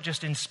those are not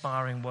just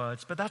inspiring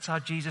words, but that's how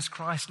Jesus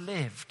Christ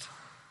lived.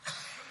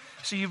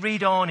 So you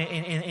read on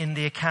in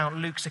the account,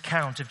 Luke's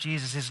account of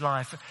Jesus'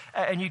 life,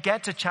 and you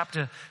get to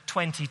chapter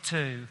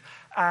 22,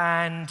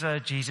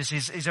 and Jesus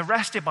is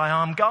arrested by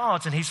armed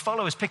guards, and his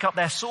followers pick up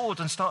their swords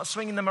and start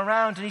swinging them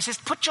around, and he says,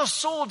 "Put your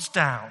swords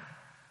down."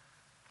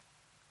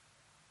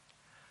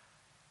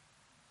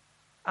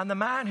 And the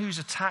man who's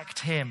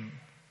attacked him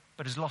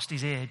but has lost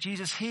his ear,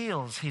 Jesus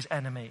heals his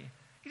enemy.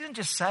 He doesn't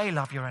just say,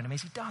 "Love your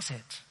enemies," he does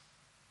it.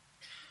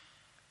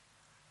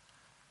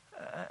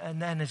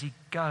 And then as he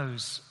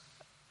goes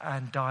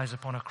and dies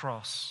upon a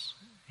cross,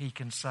 he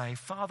can say,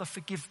 "Father,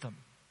 forgive them."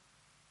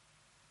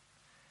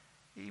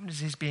 Even as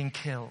he's being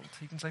killed,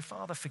 he can say,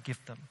 "Father,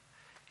 forgive them."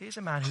 Here's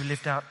a man who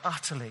lived out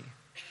utterly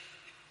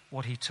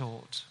what he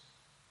taught.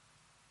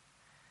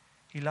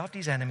 He loved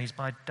his enemies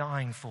by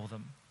dying for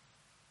them.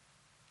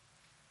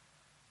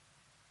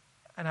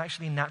 And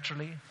actually,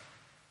 naturally,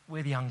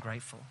 we're the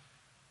ungrateful.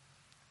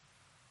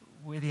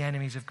 We're the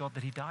enemies of God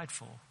that he died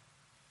for.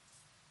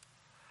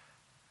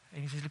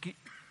 And he says, look,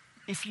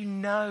 if you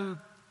know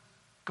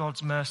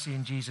God's mercy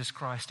in Jesus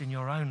Christ in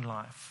your own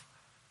life,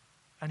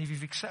 and if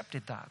you've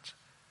accepted that,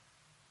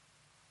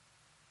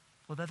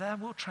 well, that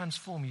will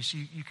transform you so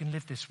you can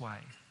live this way.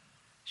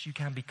 So you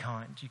can be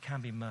kind, you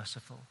can be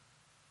merciful.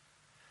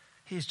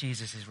 Here's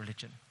Jesus'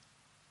 religion.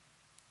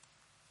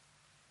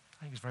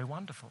 I think it's very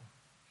wonderful.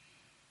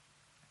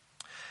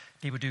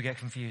 People do get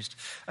confused.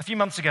 A few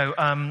months ago,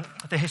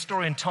 the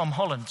historian Tom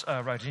Holland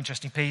wrote an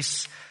interesting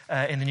piece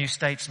in the New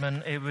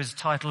Statesman. It was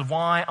titled,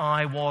 "Why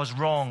I Was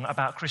Wrong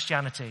About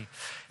Christianity."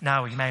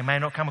 Now, you may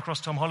not come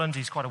across Tom Holland.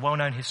 He's quite a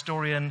well-known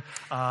historian.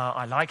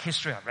 I like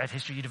history. I've read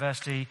History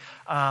University.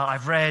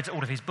 I've read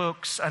all of his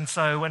books. And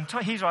so when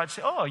he writes,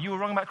 "Oh, you were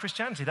wrong about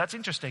Christianity," that's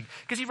interesting.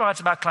 Because he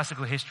writes about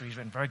classical history. He's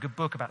written a very good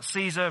book about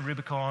Caesar,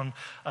 Rubicon,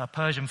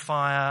 Persian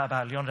fire,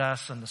 about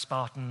Leonidas and the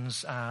Spartans.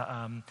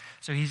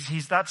 So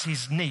that's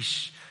his niche.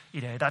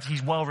 You know, that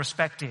he's well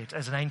respected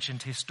as an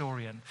ancient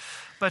historian.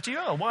 But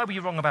why were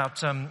you wrong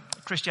about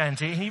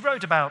Christianity? And he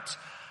wrote about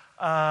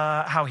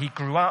how he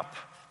grew up,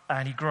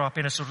 and he grew up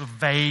in a sort of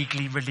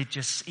vaguely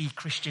religious,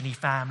 Christian-y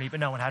family,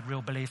 but no one had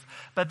real belief.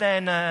 But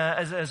then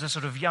as a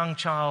sort of young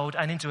child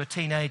and into a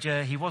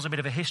teenager, he was a bit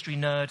of a history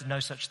nerd,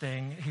 no such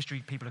thing. History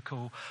people are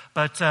cool.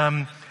 But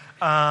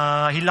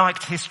he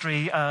liked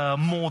history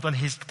more than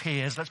his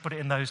peers, let's put it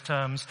in those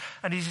terms.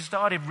 And he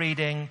started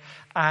reading,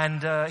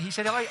 and he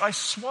said, I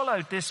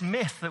swallowed this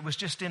myth that was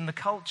just in the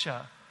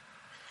culture.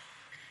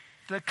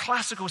 The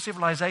classical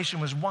civilization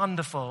was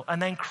wonderful, and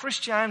then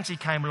Christianity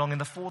came along in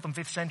the 4th and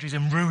 5th centuries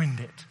and ruined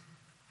it.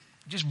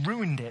 Just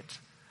ruined it.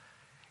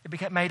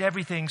 It made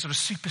everything sort of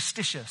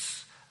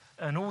superstitious,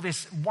 and all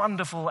this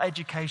wonderful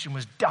education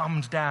was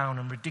dumbed down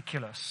and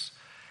ridiculous.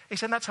 He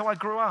said, that's how I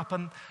grew up,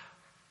 and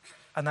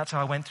that's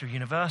how I went through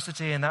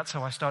university, and that's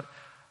how I started.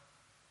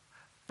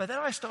 But then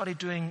I started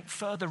doing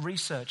further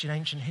research in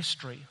ancient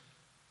history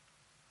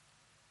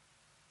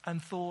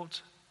and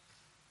thought,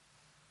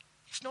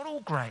 it's not all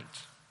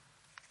great.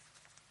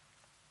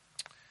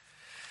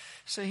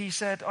 So he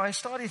said, I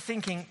started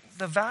thinking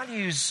the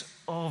values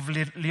of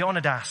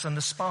Leonidas and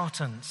the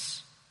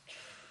Spartans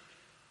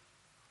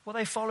Well,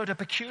 they followed a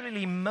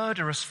peculiarly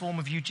murderous form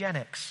of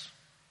eugenics.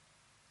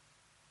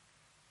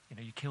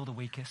 You kill the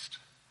weakest,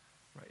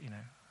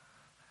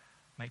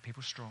 make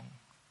people strong.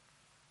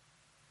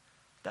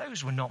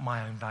 Those were not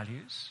my own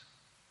values.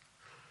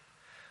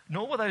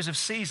 Nor were those of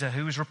Caesar,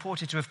 who was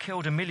reported to have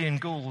killed 1 million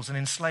Gauls and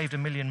enslaved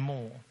 1 million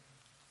more.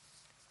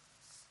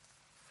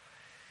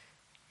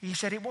 He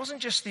said, it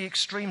wasn't just the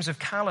extremes of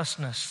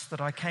callousness that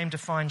I came to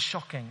find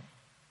shocking,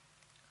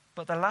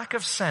 but the lack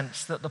of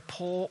sense that the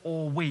poor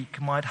or weak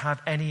might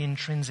have any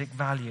intrinsic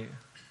value.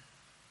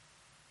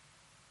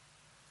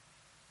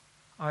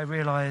 I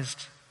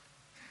realized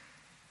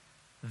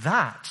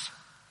that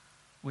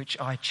which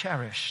I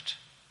cherished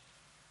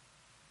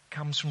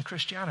comes from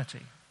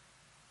Christianity.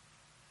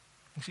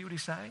 You see what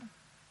he's saying?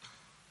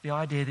 The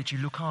idea that you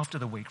look after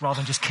the weak rather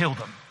than just kill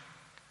them.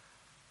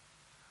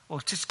 Well,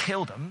 just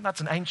kill them, that's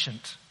an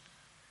ancient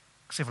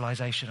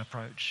civilization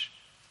approach.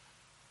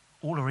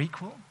 All are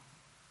equal.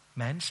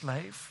 Men,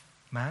 slave,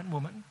 man,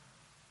 woman.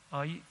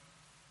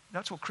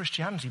 That's what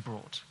Christianity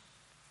brought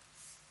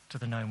to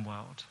the known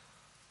world.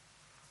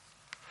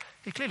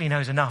 He clearly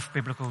knows enough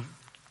biblical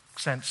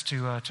sense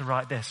to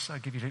write this. I'll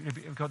give you,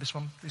 you've got this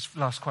one, this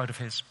last quote of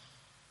his.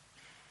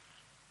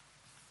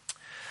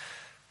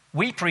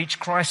 We preach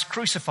Christ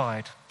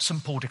crucified,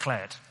 St. Paul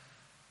declared,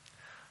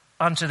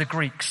 unto the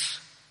Greeks,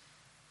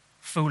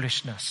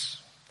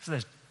 foolishness. So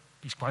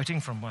he's quoting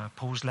from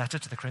Paul's letter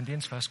to the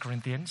Corinthians, 1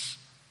 Corinthians.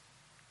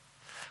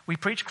 We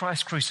preach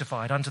Christ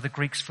crucified unto the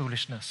Greeks'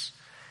 foolishness.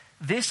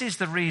 This is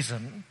the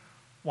reason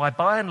why,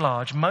 by and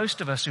large,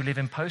 most of us who live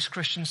in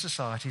post-Christian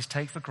societies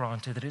take for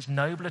granted that it's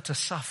nobler to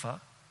suffer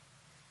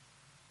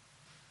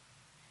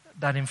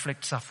than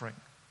inflict suffering.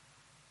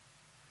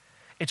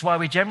 It's why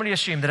we generally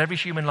assume that every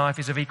human life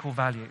is of equal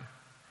value.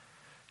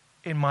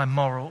 In my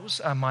morals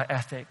and my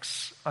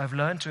ethics, I've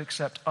learned to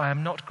accept I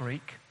am not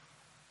Greek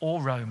or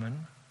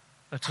Roman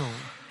at all,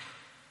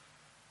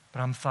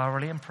 but I'm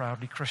thoroughly and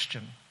proudly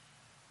Christian.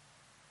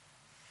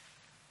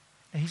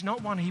 He's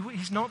not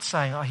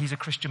saying he's a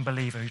Christian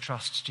believer who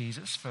trusts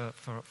Jesus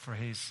for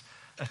his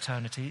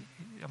eternity.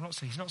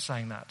 He's not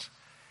saying that.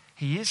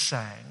 He is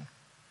saying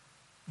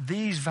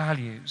these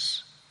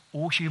values,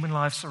 all human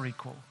lives are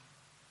equal.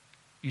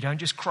 You don't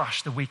just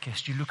crush the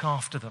weakest, you look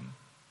after them.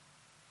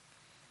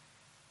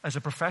 As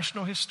a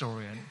professional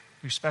historian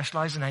who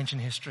specializes in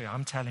ancient history,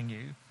 I'm telling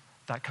you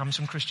that comes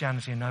from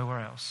Christianity and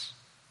nowhere else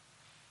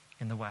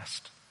in the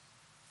West.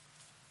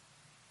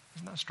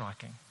 Isn't that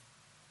striking?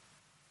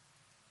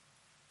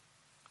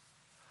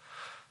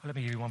 Well, let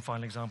me give you one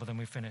final example, then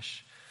we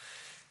finish.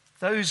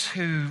 Those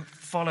who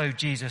follow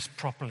Jesus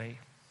properly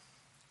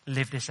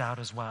live this out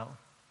as well.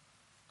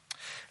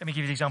 Let me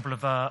give you the example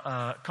of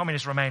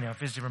communist Romania. I've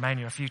visited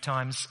Romania a few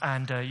times,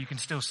 and you can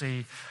still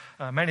see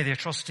many of the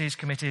atrocities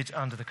committed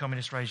under the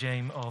communist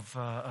regime of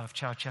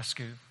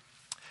Ceausescu.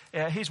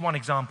 Here's one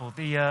example.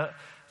 The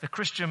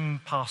Christian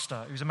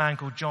pastor, who's a man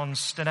called John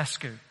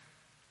Stănescu,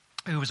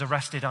 who was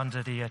arrested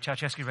under the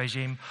Ceausescu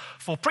regime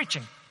for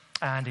preaching.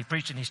 And he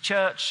preached in his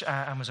church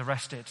and was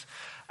arrested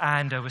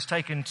and was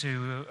taken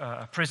to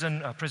a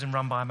prison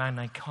run by a man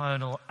named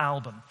Colonel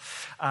Alban.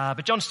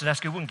 But John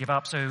Stănescu wouldn't give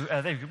up, so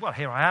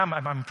here I am,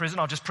 I'm in prison,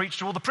 I'll just preach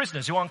to all the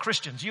prisoners who aren't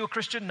Christians. You a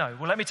Christian? No.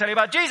 Well, let me tell you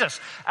about Jesus.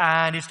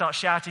 And he starts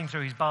shouting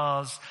through his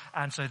bars,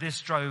 and so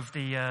this drove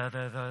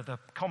the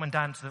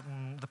commandant,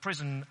 the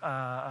prison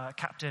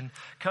captain,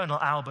 Colonel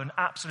Alban,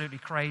 absolutely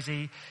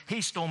crazy. He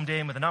stormed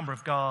in with a number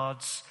of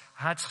guards,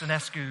 had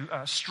Stănescu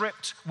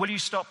stripped. Will you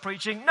stop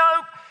preaching? No.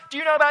 Do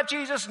you know about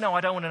Jesus? No,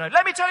 I don't want to know.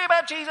 Let me tell you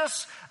about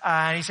Jesus.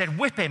 And he said,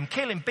 whip him,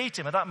 kill him, beat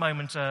him. At that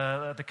moment,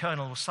 the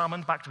colonel was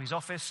summoned back to his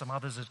office. Some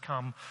others had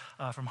come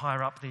from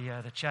higher up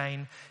the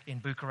chain in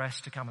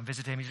Bucharest to come and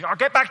visit him. He said, I'll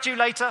get back to you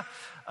later.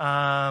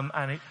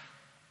 The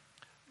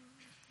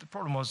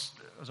problem was,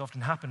 as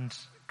often happened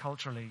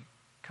culturally,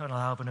 Colonel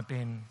Alban had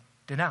been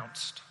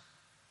denounced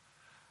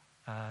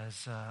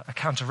as a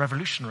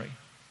counter-revolutionary.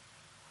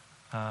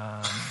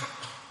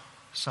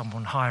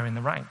 Someone higher in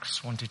the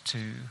ranks wanted to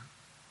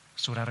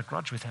sort out a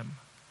grudge with him.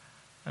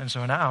 And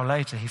so an hour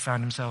later, he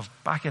found himself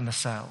back in the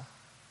cell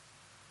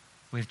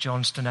with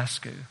John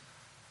Stănescu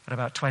and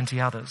about 20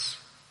 others.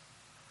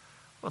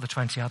 Well, the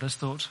 20 others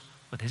thought,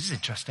 well, this is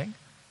interesting.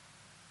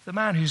 The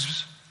man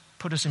who's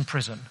put us in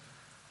prison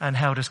and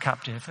held us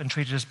captive and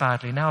treated us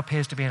badly now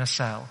appears to be in a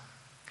cell.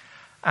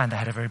 And they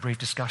had a very brief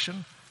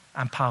discussion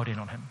and piled in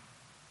on him.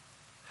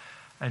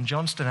 And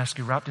John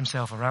Stănescu wrapped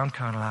himself around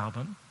Colonel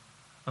Alban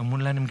and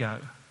wouldn't let him go.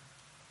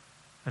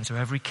 And so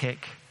every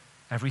kick,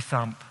 every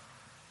thump,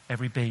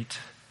 every beat,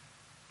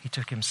 he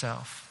took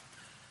himself.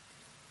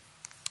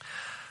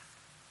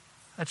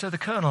 And so the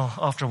colonel,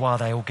 after a while,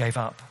 they all gave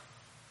up.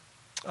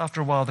 After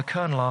a while, the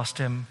colonel asked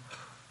him,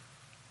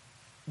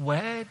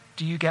 where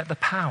do you get the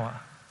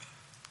power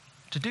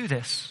to do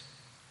this,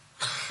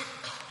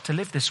 to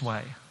live this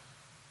way?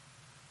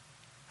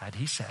 And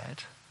he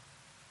said,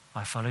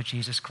 I follow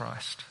Jesus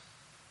Christ.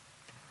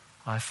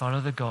 I follow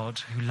the God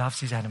who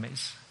loves his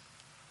enemies.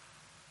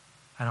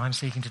 And I'm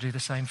seeking to do the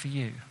same for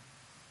you.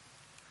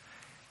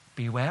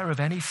 Beware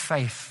of any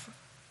faith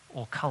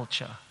or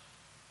culture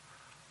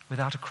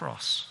without a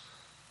cross.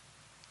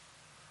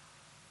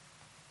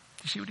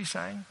 Do you see what he's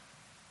saying?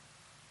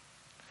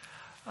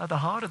 At the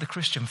heart of the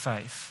Christian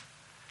faith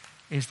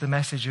is the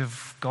message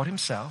of God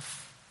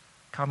himself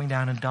coming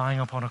down and dying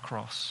upon a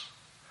cross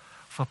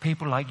for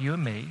people like you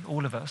and me,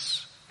 all of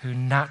us, who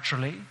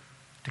naturally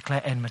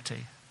declare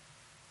enmity.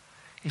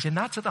 He's saying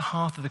that's at the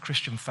heart of the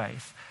Christian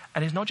faith.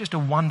 And it's not just a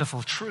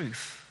wonderful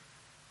truth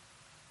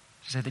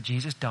to say that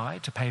Jesus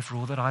died to pay for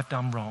all that I've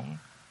done wrong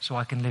so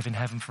I can live in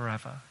heaven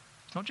forever.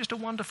 It's not just a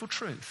wonderful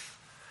truth.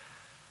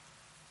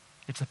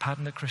 It's the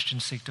pattern that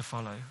Christians seek to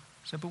follow.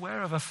 So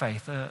beware of a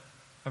faith, a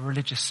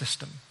religious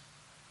system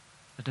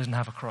that doesn't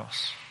have a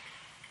cross.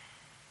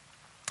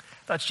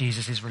 That's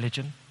Jesus'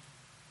 religion.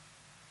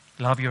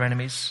 Love your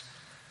enemies,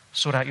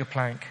 sort out your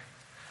plank.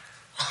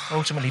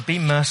 Ultimately, be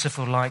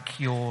merciful like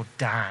your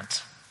dad.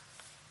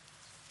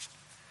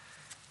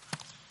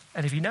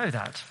 And if you know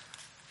that,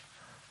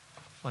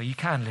 well, you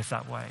can live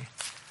that way.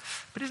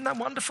 But isn't that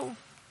wonderful?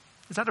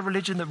 Is that a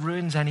religion that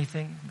ruins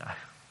anything? No.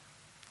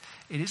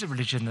 It is a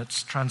religion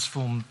that's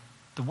transformed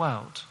the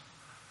world,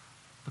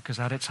 because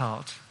at its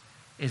heart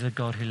is a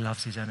God who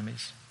loves his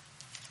enemies.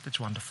 It's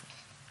wonderful.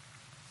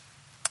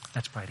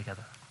 Let's pray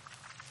together.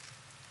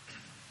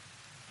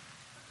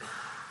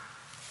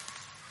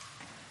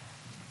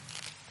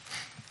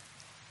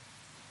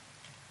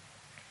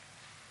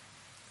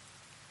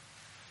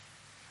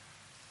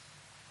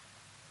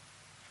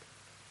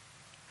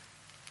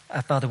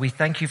 Father, we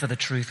thank you for the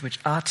truth which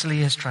utterly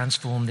has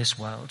transformed this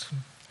world.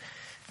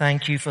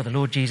 Thank you for the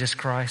Lord Jesus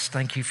Christ.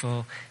 Thank you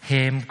for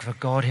him, for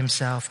God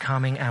himself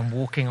coming and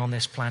walking on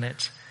this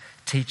planet,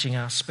 teaching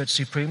us, but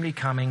supremely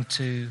coming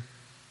to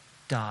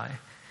die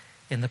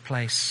in the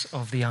place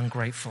of the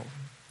ungrateful,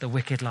 the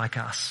wicked like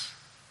us.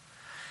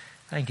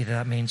 Thank you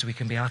that means we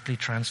can be utterly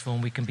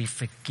transformed, we can be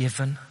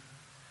forgiven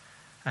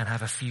and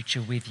have a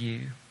future with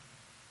you.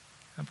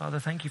 And Father,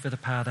 thank you for the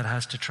power that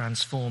has to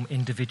transform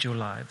individual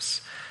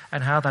lives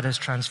and how that has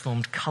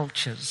transformed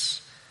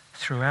cultures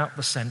throughout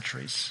the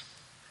centuries.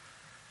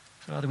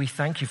 So Father, we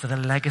thank you for the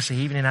legacy,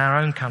 even in our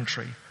own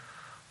country,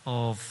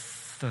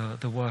 of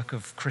the work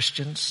of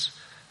Christians,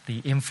 the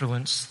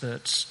influence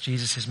that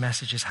Jesus'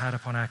 message has had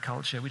upon our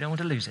culture. We don't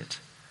want to lose it.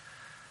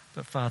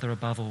 But Father,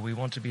 above all, we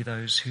want to be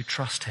those who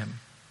trust him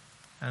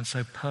and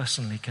so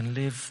personally can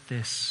live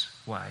this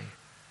way.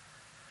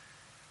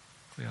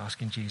 We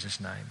ask in Jesus'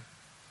 name.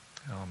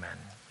 Amen.